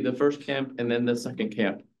will see the first camp and then the second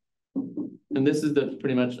camp. And this is the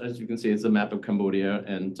pretty much, as you can see, it's a map of Cambodia.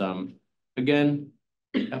 And again,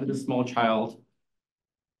 as a small child,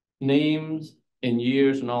 names and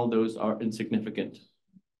years and all those are insignificant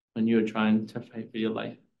when you're trying to fight for your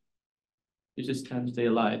life. You just trying to stay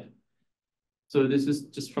alive. So this is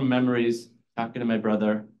just from memories, talking to my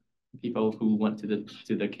brother, people who went to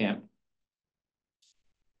the camp.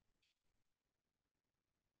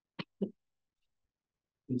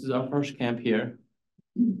 This is our first camp here.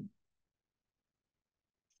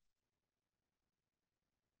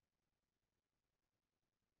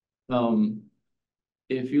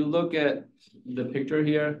 If you look at the picture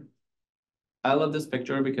here, I love this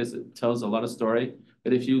picture because it tells a lot of story.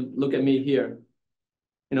 But if you look at me here,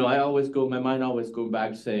 you know, my mind always go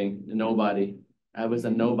back saying nobody. I was a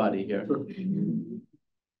nobody here.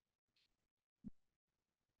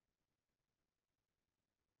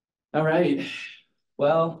 All right.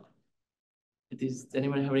 Well, does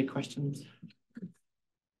anyone have any questions?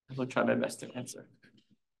 I will try my best to answer.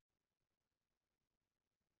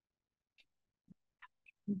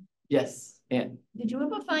 Yes, Anne. Did you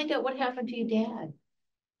ever find out what happened to your dad?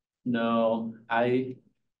 No, I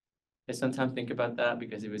sometimes think about that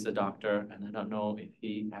because he was a doctor, and I don't know if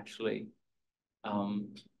he actually,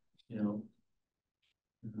 admitted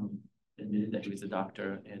that he was a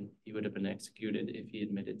doctor, and he would have been executed if he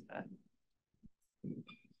admitted that.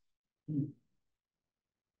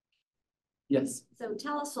 Yes. So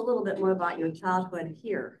tell us a little bit more about your childhood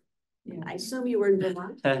here. Yeah. I assume you were in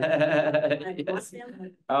Vermont. Yes.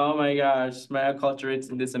 Oh my gosh, my acculturates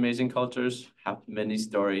in these amazing cultures have many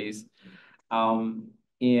stories. And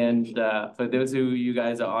for those of you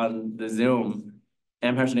guys are on the Zoom,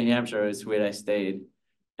 Amherst, New Hampshire is where I stayed.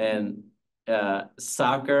 And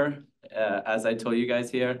soccer, as I told you guys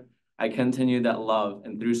here, I continued that love.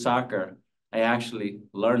 And through soccer, I actually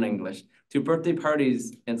learned English. 2 birthday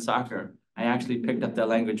parties in soccer, I actually picked up the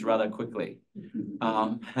language rather quickly.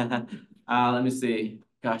 Let me see.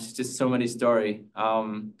 Gosh, it's just so many stories.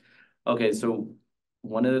 Okay, so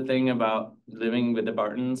one of the things about living with the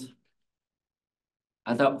Bartons,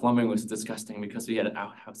 I thought plumbing was disgusting because we had an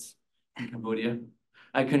outhouse in Cambodia.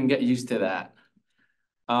 I couldn't get used to that.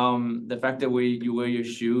 The fact that you wear your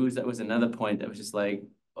shoes, that was another point that was just like,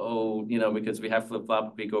 oh, you know, because we have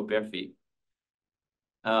flip-flop, we go bare feet.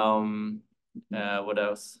 What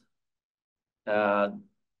else? I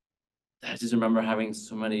just remember having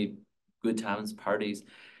so many good times, parties.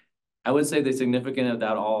 I would say the significance of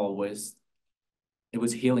that all was, it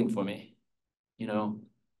was healing for me. You know,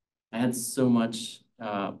 I had so much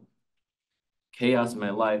chaos in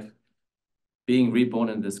my life. Being reborn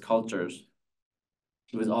in these cultures,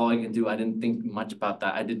 it was all I could do. I didn't think much about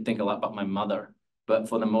that. I did think a lot about my mother, but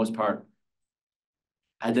for the most part,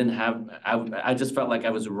 I just felt like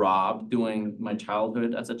I was robbed during my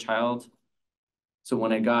childhood as a child. So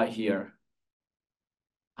when I got here,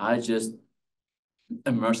 I just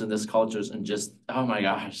immersed in these cultures and just, oh my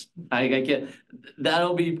gosh, I get,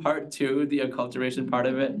 that'll be part 2, the acculturation part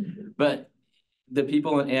of it. But the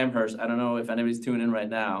people in Amherst, I don't know if anybody's tuning in right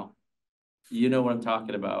now, you know what I'm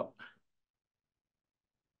talking about.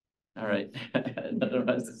 All right, nothing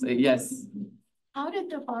else to say. Yes. How did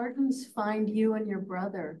the Bartons find you and your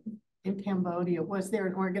brother in Cambodia? Was there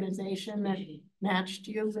an organization that matched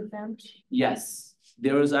you with them? Yes,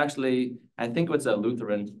 there was actually, I think it was a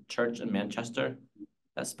Lutheran church in Manchester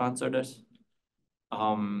that sponsored us.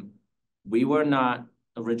 We were not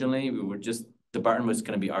originally, we were just, the Barton was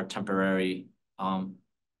going to be our temporary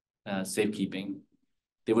safekeeping.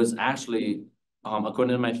 There was actually,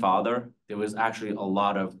 according to my father, there was actually a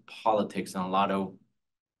lot of politics and a lot of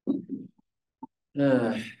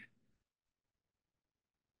We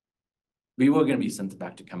were gonna be sent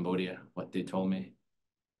back to Cambodia, what they told me.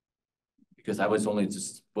 Because I was only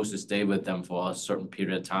just supposed to stay with them for a certain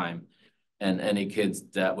period of time. And any kids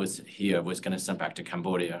that was here was gonna send back to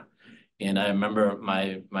Cambodia. And I remember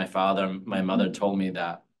my mother told me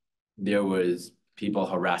that there was people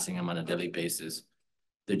harassing him on a daily basis.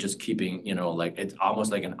 They're just keeping, you know, like it's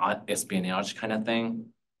almost like an espionage kind of thing.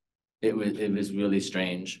 It was really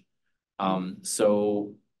strange.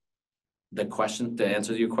 So the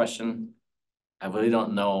answer to your question, I really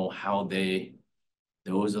don't know how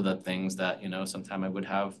those are the things that, you know, sometimes I would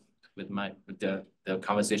have with the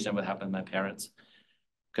conversation I would have with my parents.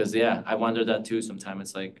 Cause yeah, I wonder that too. Sometimes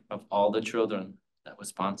it's like, of all the children that was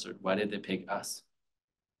sponsored, why did they pick us?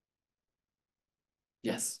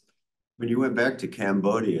 Yes. When you went back to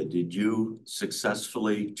Cambodia, did you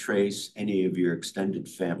successfully trace any of your extended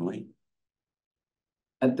family?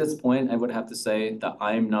 At this point, I would have to say that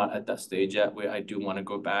I'm not at that stage yet where I do want to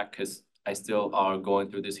go back because I still are going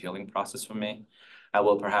through this healing process for me. I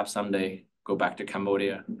will perhaps someday go back to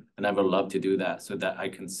Cambodia, and I would love to do that so that I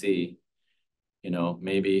can see, you know,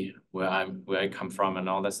 maybe where I come from and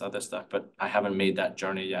all this other stuff, but I haven't made that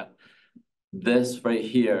journey yet. This right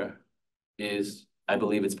here is, I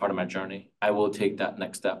believe it's part of my journey. I will take that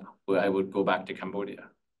next step where I would go back to Cambodia.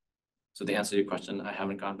 So to answer your question, I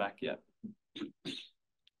haven't gone back yet.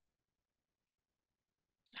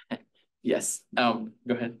 Yes, go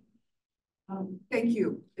ahead. Thank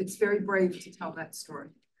you. It's very brave to tell that story.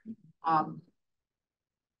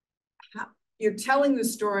 You're telling the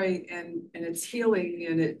story and it's healing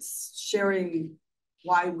and it's sharing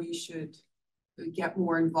why we should get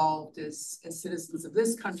more involved as citizens of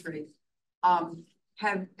this country.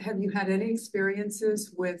 Have you had any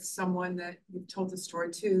experiences with someone that you've told the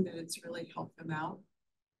story to that it's really helped them out,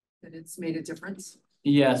 that it's made a difference?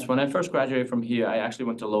 Yes, when I first graduated from here, I actually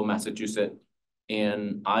went to Lowell, Massachusetts,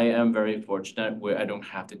 and I am very fortunate where I don't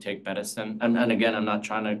have to take medicine. And again, I'm not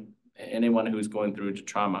trying to, anyone who's going through the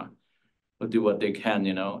trauma will do what they can,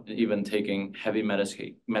 you know, even taking heavy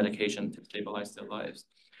medication to stabilize their lives.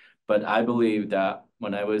 But I believe that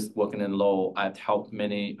when I was working in Lowell, I've helped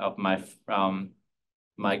many of my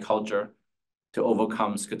my culture to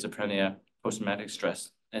overcome schizophrenia, post-traumatic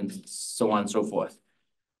stress, and so on and so forth.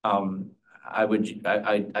 I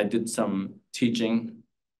did some teaching,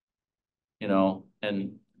 you know,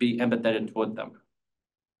 and be empathetic toward them.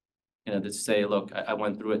 You know, to say, look, I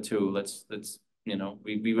went through it too. Let's, you know,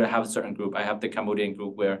 we would have a certain group. I have the Cambodian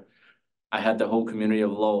group where I had the whole community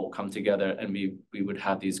of Lowell come together and we would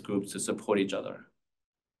have these groups to support each other.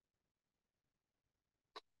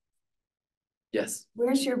 Yes.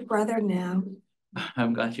 Where's your brother now?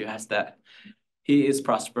 I'm glad you asked that. He is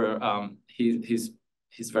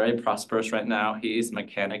he's very prosperous right now. He is a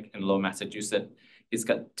mechanic in Lowell, Massachusetts. He's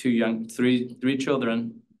got three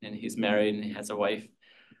children, and he's married and he has a wife.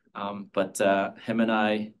 But him and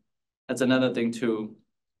I, that's another thing too.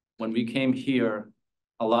 When we came here,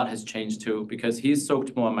 a lot has changed too, because he's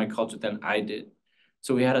soaked more in my culture than I did.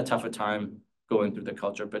 So we had a tougher time going through the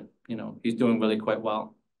culture, but you know, he's doing really quite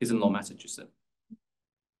well. He's in Lowell, Massachusetts.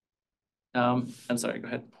 I'm sorry, go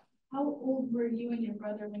ahead. How old were you and your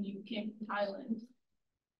brother when you came to Thailand?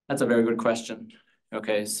 That's a very good question.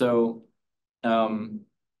 Okay, so when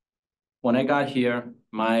I got here,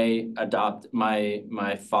 my adopted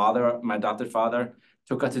father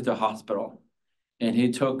took us to the hospital, and he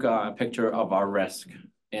took a picture of our risk.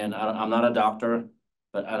 And I'm not a doctor,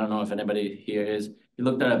 but I don't know if anybody here is. He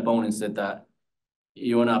looked at a bone and said that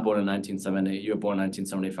you were not born in 1970, you were born in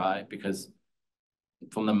 1975 because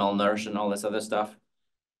from the malnourished and all this other stuff.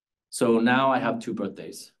 So now I have two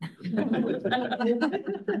birthdays.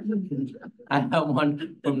 I have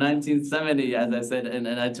one from 1970, as I said, and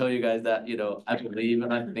I tell you guys that, you know, I believe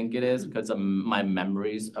and I think it is because of my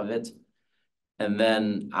memories of it. And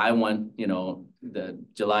then I went, you know, the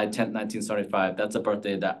July 10th, 1975, that's a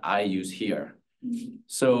birthday that I use here.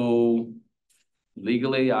 So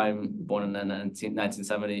legally, I'm born in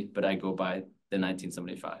 1970, but I go by the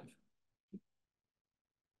 1975.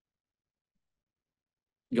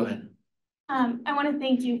 Go ahead. I want to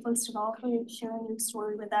thank you, first of all, for sharing your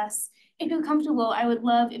story with us. If you're comfortable, I would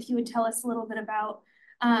love if you would tell us a little bit about,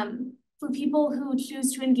 for people who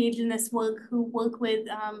choose to engage in this work, who work with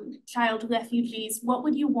child refugees, what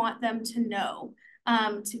would you want them to know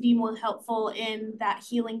to be more helpful in that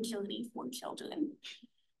healing journey for children?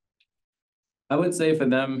 I would say for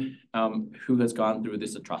them who has gone through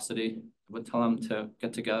this atrocity, I would tell them to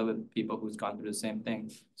get together with people who's gone through the same thing.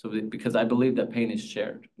 So because I believe that pain is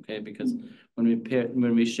shared, okay? Because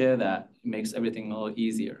when we share that, it makes everything a little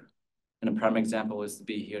easier. And a prime example is to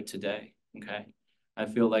be here today, okay? I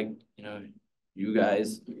feel like, you know, you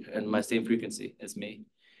guys and my same frequency as me.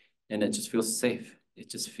 And it just feels safe. It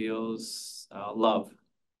just feels love.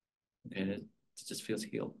 Okay, it just feels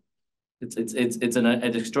healed. It's an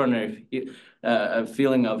extraordinary a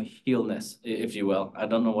feeling of healness, if you will. I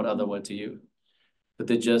don't know what other word to use, but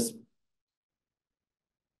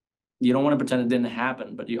you don't want to pretend it didn't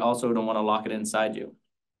happen, but you also don't want to lock it inside you.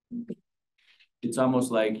 It's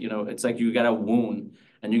almost like, you know, it's like you got a wound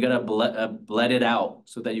and you got to bled it out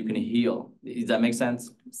so that you can heal. Does that make sense?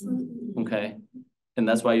 Absolutely. Okay. And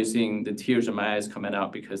that's why you're seeing the tears in my eyes coming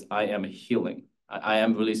out, because I am healing. I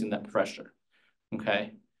am releasing that pressure.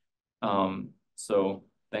 Okay. So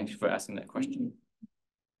thank you for asking that question.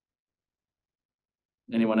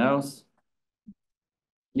 Anyone else?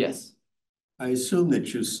 Yes. I assume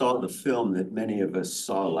that you saw the film that many of us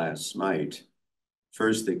saw last night,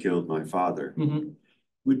 First They Killed My Father. Mm-hmm.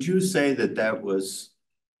 Would you say that that was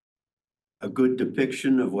a good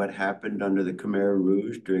depiction of what happened under the Khmer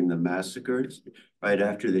Rouge during the massacres, right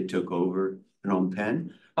after they took over Phnom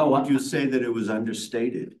Penh? Oh, would you say that it was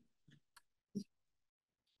understated?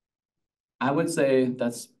 I would say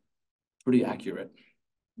that's pretty accurate.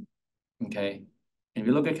 Okay. If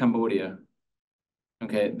you look at Cambodia,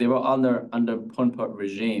 okay, they were under Pol Pot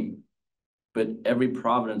regime, but every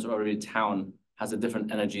province or every town has a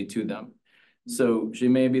different energy to them. So she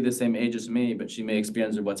may be the same age as me, but she may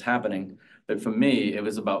experience what's happening. But for me, it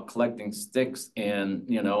was about collecting sticks and,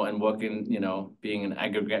 you know, and working, you know, being an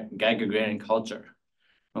agrarian culture.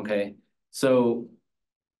 Okay. So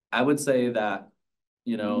I would say that,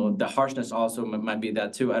 you know, the harshness also might be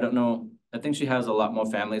that too. I don't know. I think she has a lot more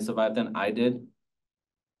family survived than I did.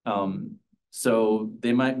 So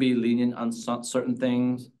they might be lenient on certain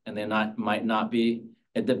things and they might not be,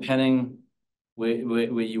 it depending where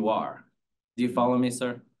you are. Do you follow me,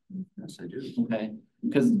 sir? Yes, I do. Okay,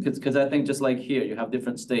 because I think just like here, you have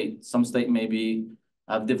different states. Some state maybe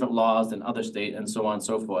have different laws than other state and so on and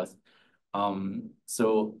so forth.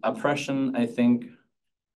 So oppression, I think,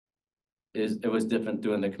 it was different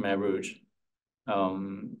during the Khmer Rouge.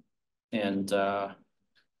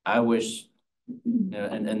 I wish, you know,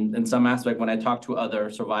 and in some aspect, when I talk to other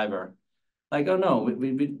survivor, like, oh no,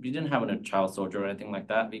 we didn't have a child soldier or anything like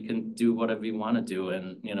that. We can do whatever we want to do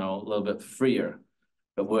and, you know, a little bit freer.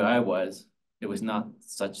 But where I was, it was not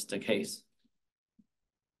such the case.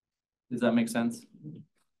 Does that make sense?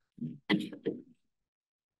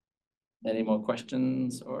 Any more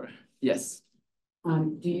questions or, yes?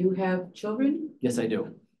 Do you have children? Yes, I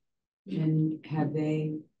do. And have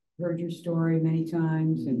they heard your story many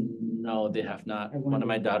times? And No, they have not. I One of wonder-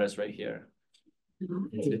 my daughters right here.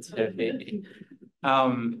 It's heavy.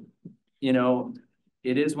 You know,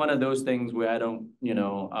 it is one of those things where I don't, you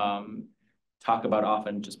know, talk about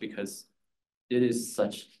often just because it is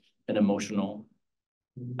such an emotional,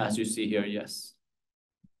 as you see here, yes.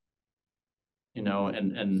 You know,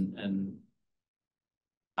 and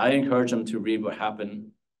I encourage them to read what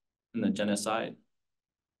happened in the genocide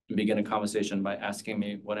and begin a conversation by asking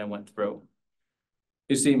me what I went through.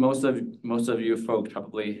 You see, most of you folks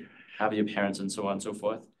probably have your parents and so on and so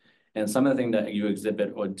forth. And some of the things that you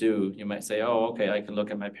exhibit or do, you might say, oh, okay, I can look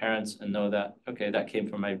at my parents and know that, okay, that came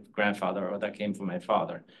from my grandfather or that came from my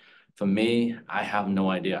father. For me, I have no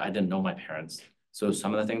idea. I didn't know my parents. So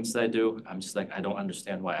some of the things that I do, I'm just like, I don't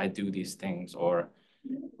understand why I do these things. Or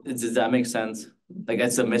does that make sense? Like,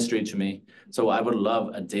 it's a mystery to me. So I would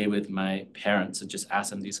love a day with my parents to just ask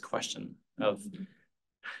them these questions of,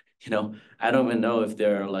 you know, I don't even know if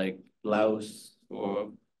they're like Laos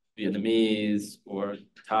or Vietnamese or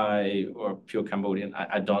Thai or pure Cambodian.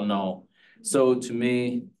 I don't know. So to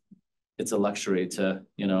me, it's a luxury to,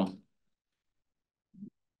 you know,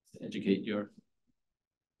 educate your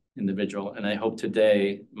individual. And I hope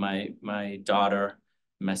today my daughter,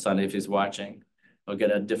 my son, if he's watching, will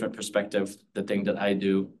get a different perspective, the thing that I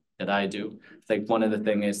do. Like one of the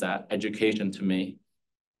things is that education to me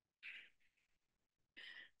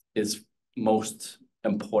is most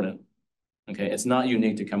important. Okay, it's not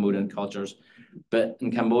unique to Cambodian cultures, but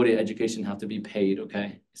in Cambodia, education has to be paid,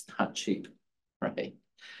 okay? It's not cheap, right?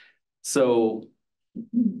 So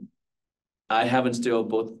I have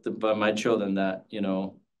instilled by my children that, you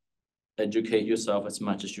know, educate yourself as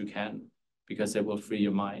much as you can because it will free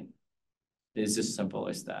your mind. It's just simple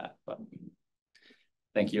as that, but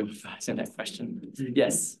thank you for asking that question.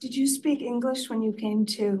 Yes? Did you speak English when you came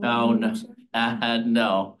to? Oh, no.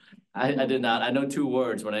 No, I did not. I know 2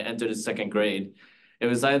 words when I entered the 2nd grade. It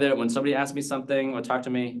was either when somebody asked me something or talked to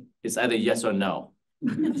me, it's either yes or no.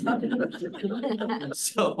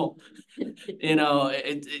 So, you know,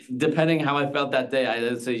 depending how I felt that day, I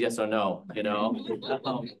either say yes or no, you know.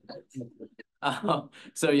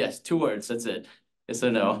 So yes, 2 words, that's it. Yes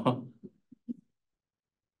or no?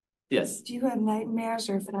 Yes. Do you have nightmares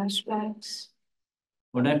or flashbacks?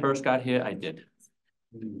 When I first got here, I did.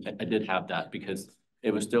 I did have that because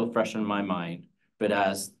it was still fresh in my mind. But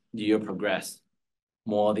as the year progressed,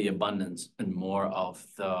 more the abundance and more of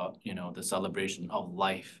the, you know, the celebration of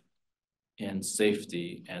life and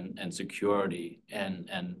safety and security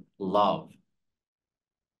and love.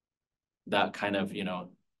 That kind of, you know,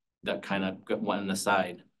 that kind of went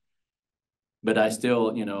aside. But I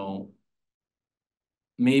still, you know,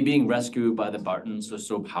 me being rescued by the Bartons was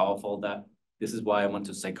so powerful that this is why I went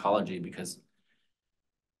to psychology, because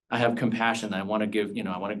I have compassion. I want to give, you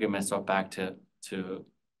know, I want to give myself back to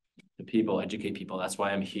people, educate people. That's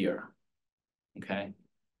why I'm here. Okay.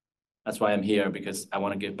 That's why I'm here, because I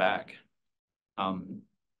want to give back.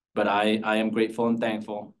 But I am grateful and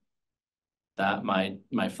thankful that my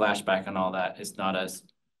flashback and all that is not as,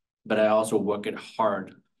 but I also work it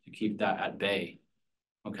hard to keep that at bay.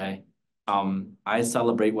 Okay. I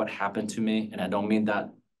celebrate what happened to me, and I don't mean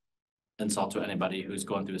that insult to anybody who's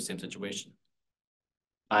going through the same situation.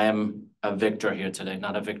 I am a victor here today,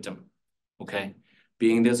 not a victim. Okay.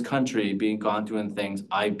 Being this country, being gone through and things,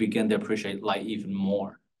 I begin to appreciate life even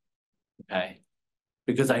more. Okay.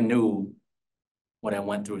 Because I knew what I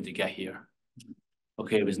went through to get here.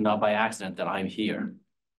 Okay. It was not by accident that I'm here.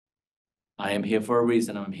 I am here for a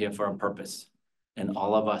reason. I'm here for a purpose. And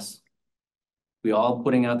all of us, we all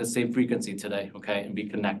putting out the same frequency today. Okay. And be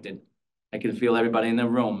connected. I can feel everybody in the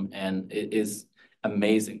room, and it is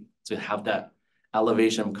amazing to have that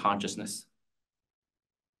elevation of consciousness.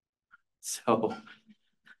 So,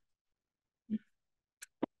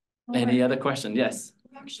 any other question? Yes.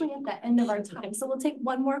 We're actually at the end of our time, so we'll take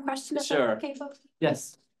one more question. If Sure. that's okay, folks?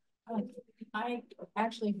 Yes. I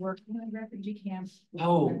actually worked in a refugee camp.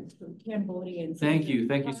 Oh. Cambodian. Thank you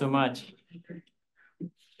so much.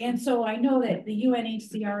 And so I know that the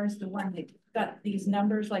UNHCR is the one that got these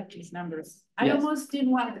numbers, like these numbers. I Yes. almost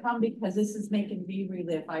didn't want to come because this is making me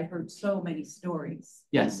relive. I heard so many stories.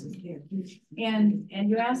 Yes. And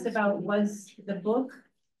you asked about was the book.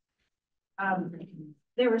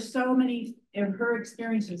 There were so many of her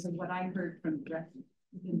experiences of what I heard from the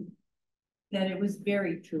refugees that it was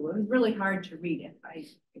very true. It was really hard to read it.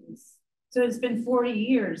 So it's been 40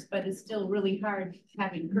 years, but it's still really hard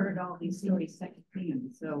having heard all these stories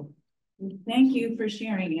secondhand. So thank you for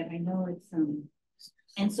sharing it. I know it's,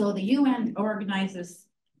 and so the UN organizes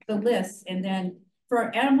the list, and then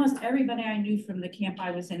for almost everybody I knew from the camp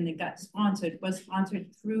I was in that got sponsored, was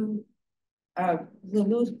sponsored through the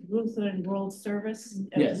Lutheran World Service.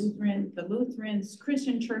 Yes. The Lutherans,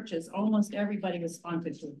 Christian churches, almost everybody was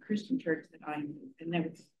sponsored to a Christian church that I knew, and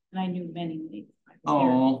I knew many.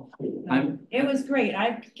 Oh, it was great.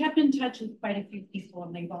 I've kept in touch with quite a few people,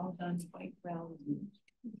 and they've all done quite well.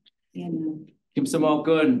 And Kim Samal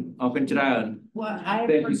Kun, Open Chiran. well, I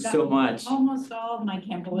Thank you so much. almost all of my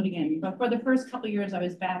Cambodian, but for the first couple of years I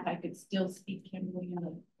was back, I could still speak Cambodian.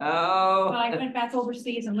 But Oh. I went back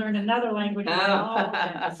overseas and learned another language.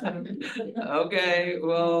 Okay,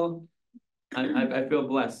 well, I feel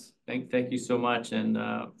blessed. Thank you so much, and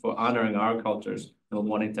for honoring our cultures and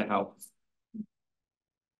wanting to help.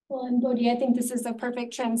 Well, and Bodie, I think this is a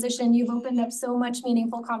perfect transition. You've opened up so much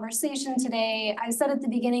meaningful conversation today. I said at the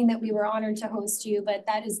beginning that we were honored to host you, but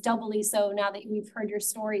that is doubly so now that we've heard your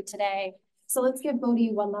story today. So let's give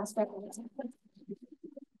Bodie one last recognition.